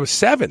healed, it was a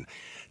 7.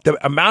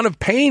 The amount of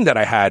pain that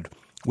I had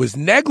was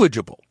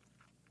negligible.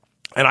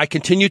 And I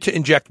continued to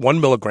inject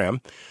 1 milligram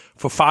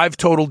for 5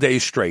 total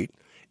days straight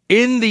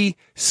in the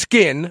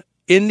skin,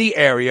 in the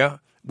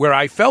area where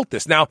I felt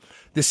this. Now,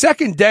 the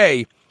second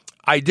day,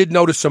 I did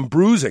notice some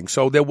bruising.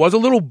 So there was a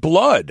little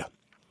blood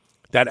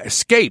that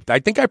escaped. I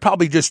think I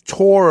probably just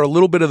tore a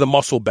little bit of the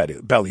muscle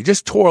belly,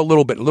 just tore a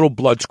little bit, a little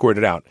blood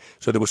squirted out.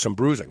 So there was some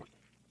bruising.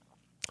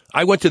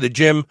 I went to the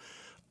gym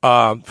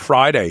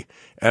Friday,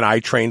 and I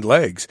trained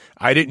legs.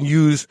 I didn't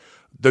use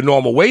the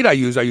normal weight I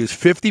used. I used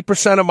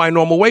 50% of my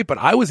normal weight, but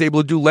I was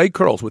able to do leg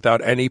curls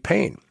without any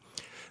pain.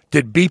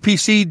 Did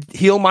BPC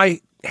heal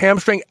my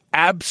hamstring?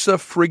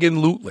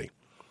 Abso-friggin-lutely.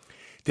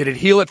 Did it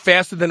heal it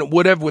faster than it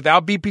would have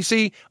without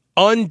BPC?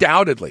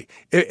 Undoubtedly.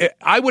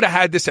 I would have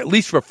had this at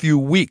least for a few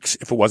weeks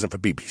if it wasn't for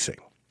BPC.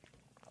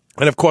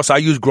 And of course, I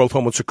use growth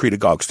hormone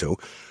secretagogues too.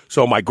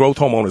 So my growth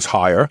hormone is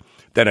higher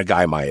than a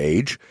guy my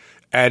age,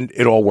 and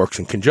it all works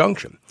in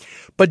conjunction.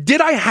 But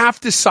did I have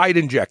to site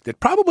inject it?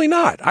 Probably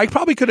not. I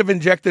probably could have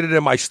injected it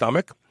in my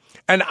stomach,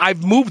 and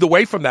I've moved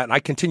away from that, and I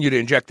continue to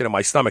inject it in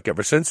my stomach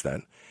ever since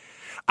then.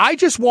 I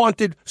just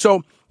wanted,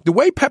 so the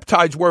way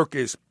peptides work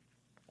is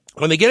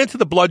when they get into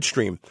the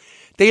bloodstream,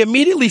 they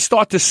immediately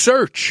start to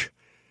search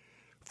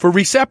for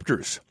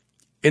receptors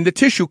in the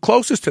tissue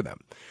closest to them.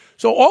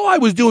 So all I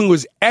was doing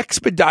was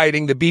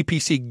expediting the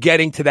BPC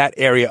getting to that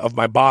area of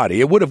my body.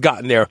 It would have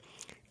gotten there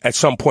at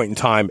some point in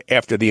time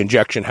after the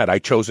injection had I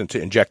chosen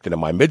to inject it in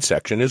my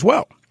midsection as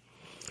well.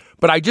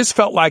 But I just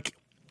felt like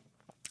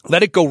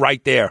let it go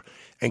right there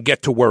and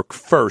get to work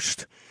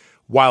first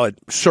while it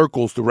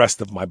circles the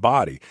rest of my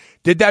body.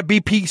 Did that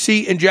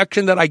BPC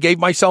injection that I gave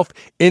myself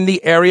in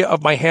the area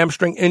of my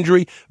hamstring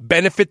injury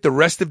benefit the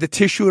rest of the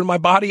tissue in my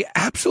body?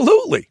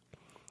 Absolutely.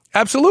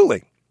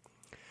 Absolutely.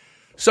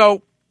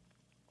 So,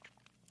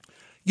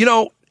 you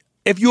know,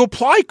 if you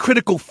apply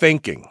critical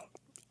thinking,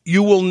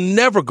 you will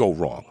never go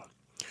wrong.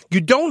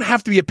 You don't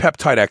have to be a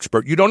peptide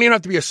expert. You don't even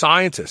have to be a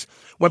scientist.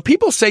 When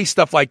people say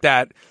stuff like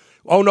that,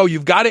 oh no,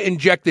 you've got to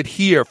inject it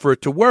here for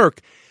it to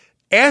work,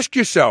 ask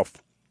yourself,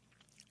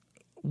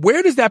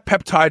 where does that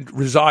peptide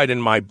reside in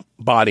my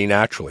body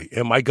naturally?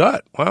 In my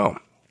gut. Wow.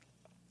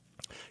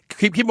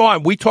 Keep in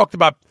mind, we talked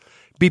about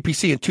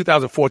BPC in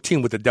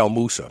 2014 with the Del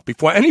Musa.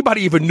 Before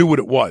anybody even knew what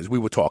it was, we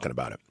were talking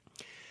about it.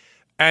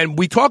 And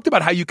we talked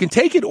about how you can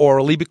take it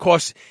orally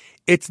because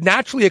it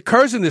naturally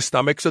occurs in the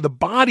stomach, so the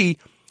body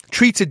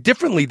treats it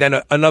differently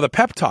than another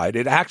peptide.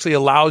 It actually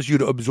allows you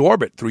to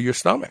absorb it through your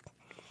stomach.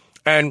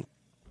 And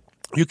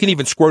you can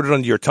even squirt it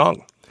under your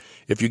tongue.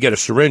 If you get a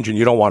syringe and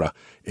you don't want to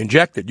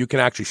inject it, you can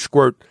actually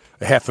squirt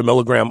a half a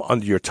milligram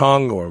under your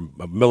tongue or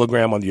a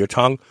milligram under your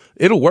tongue.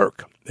 It'll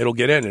work. It'll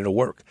get in. It'll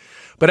work.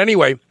 But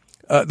anyway,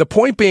 the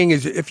point being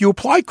is if you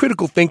apply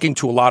critical thinking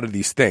to a lot of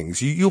these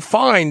things, you'll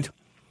find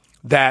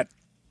that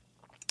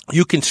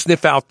you can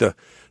sniff out the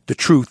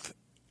truth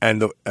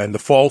and the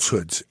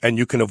falsehoods, and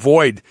you can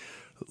avoid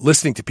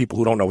listening to people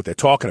who don't know what they're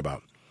talking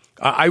about.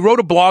 I wrote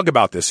a blog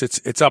about this.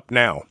 It's up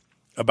now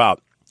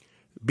about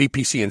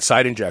BPC and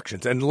site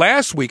injections. And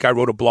last week I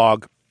wrote a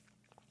blog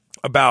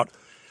about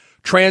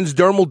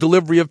transdermal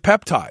delivery of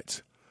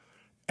peptides.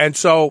 And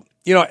so,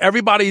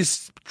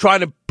 everybody's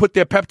trying to put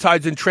their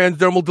peptides in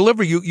transdermal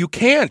delivery. You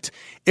can't.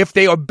 If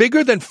they are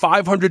bigger than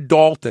 500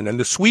 Dalton and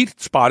the sweet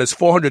spot is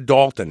 400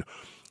 Dalton,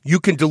 you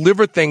can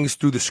deliver things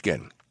through the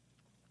skin.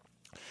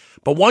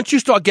 But once you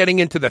start getting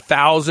into the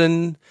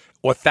 1,000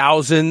 or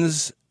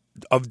thousands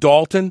of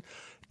Dalton,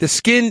 the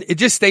skin, it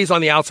just stays on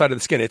the outside of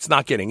the skin. It's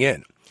not getting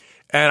in.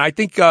 And I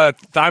think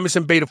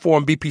thymosin beta-4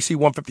 and BPC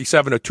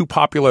 157 are two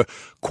popular,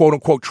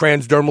 quote-unquote,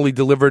 transdermally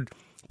delivered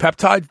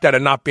peptides that are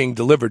not being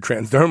delivered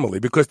transdermally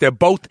because they're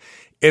both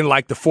in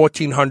like the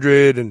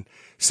 1,400 and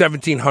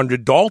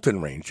 1,700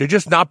 Dalton range. They're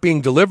just not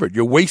being delivered.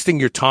 You're wasting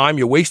your time.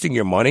 You're wasting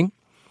your money.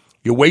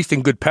 You're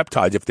wasting good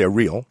peptides if they're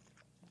real.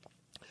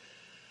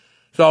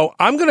 So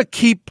I'm going to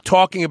keep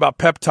talking about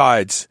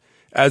peptides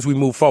as we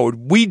move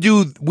forward. We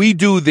do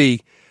the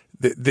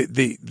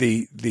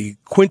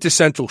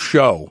quintessential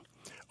show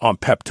on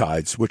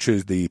peptides, which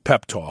is the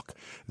Pep Talk.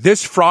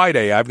 This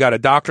Friday, I've got a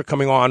doctor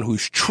coming on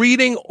who's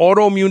treating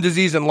autoimmune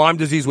disease and Lyme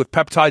disease with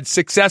peptides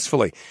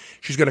successfully.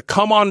 She's going to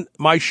come on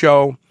my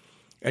show,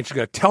 and she's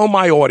going to tell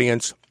my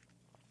audience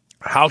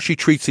how she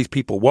treats these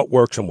people, what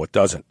works and what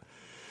doesn't.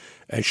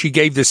 And she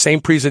gave this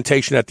same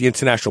presentation at the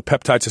International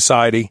Peptide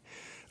Society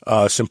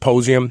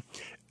symposium,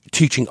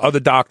 teaching other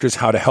doctors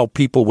how to help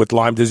people with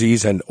Lyme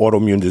disease and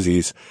autoimmune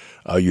disease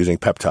using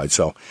peptides.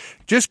 So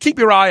just keep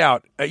your eye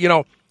out.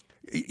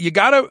 You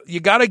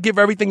gotta give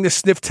everything the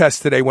sniff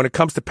test today when it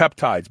comes to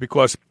peptides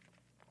because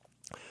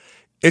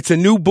it's a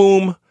new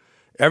boom.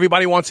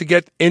 Everybody wants to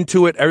get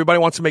into it. Everybody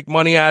wants to make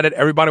money at it.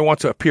 Everybody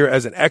wants to appear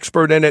as an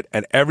expert in it,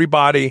 and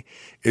everybody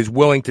is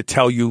willing to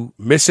tell you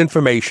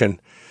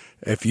misinformation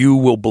if you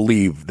will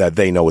believe that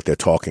they know what they're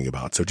talking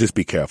about. So just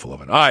be careful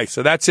of it. All right,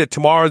 so that's it.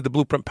 Tomorrow is the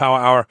Blueprint Power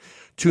Hour.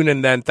 Tune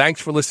in then. Thanks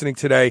for listening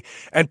today.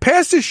 And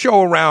pass this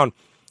show around,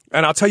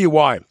 and I'll tell you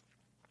why.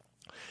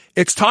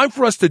 It's time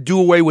for us to do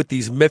away with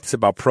these myths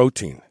about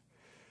protein.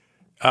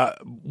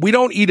 We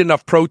don't eat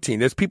enough protein.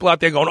 There's people out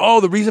there going, oh,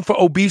 the reason for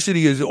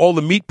obesity is all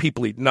the meat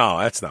people eat. No,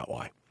 that's not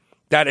why.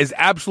 That is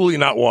absolutely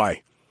not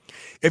why.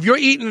 If you're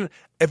eating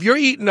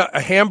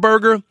a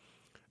hamburger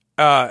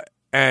and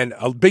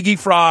a Biggie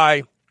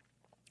fry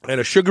and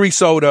a sugary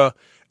soda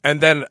and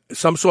then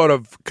some sort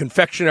of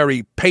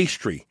confectionery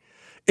pastry,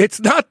 it's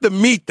not the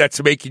meat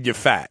that's making you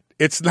fat.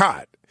 It's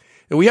not.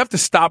 And we have to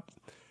stop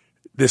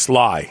this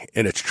lie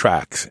in its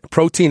tracks.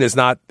 Protein is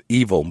not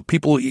evil.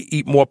 People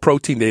eat more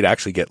protein, they'd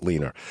actually get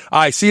leaner.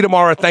 All right, see you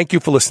tomorrow. Thank you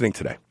for listening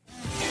today.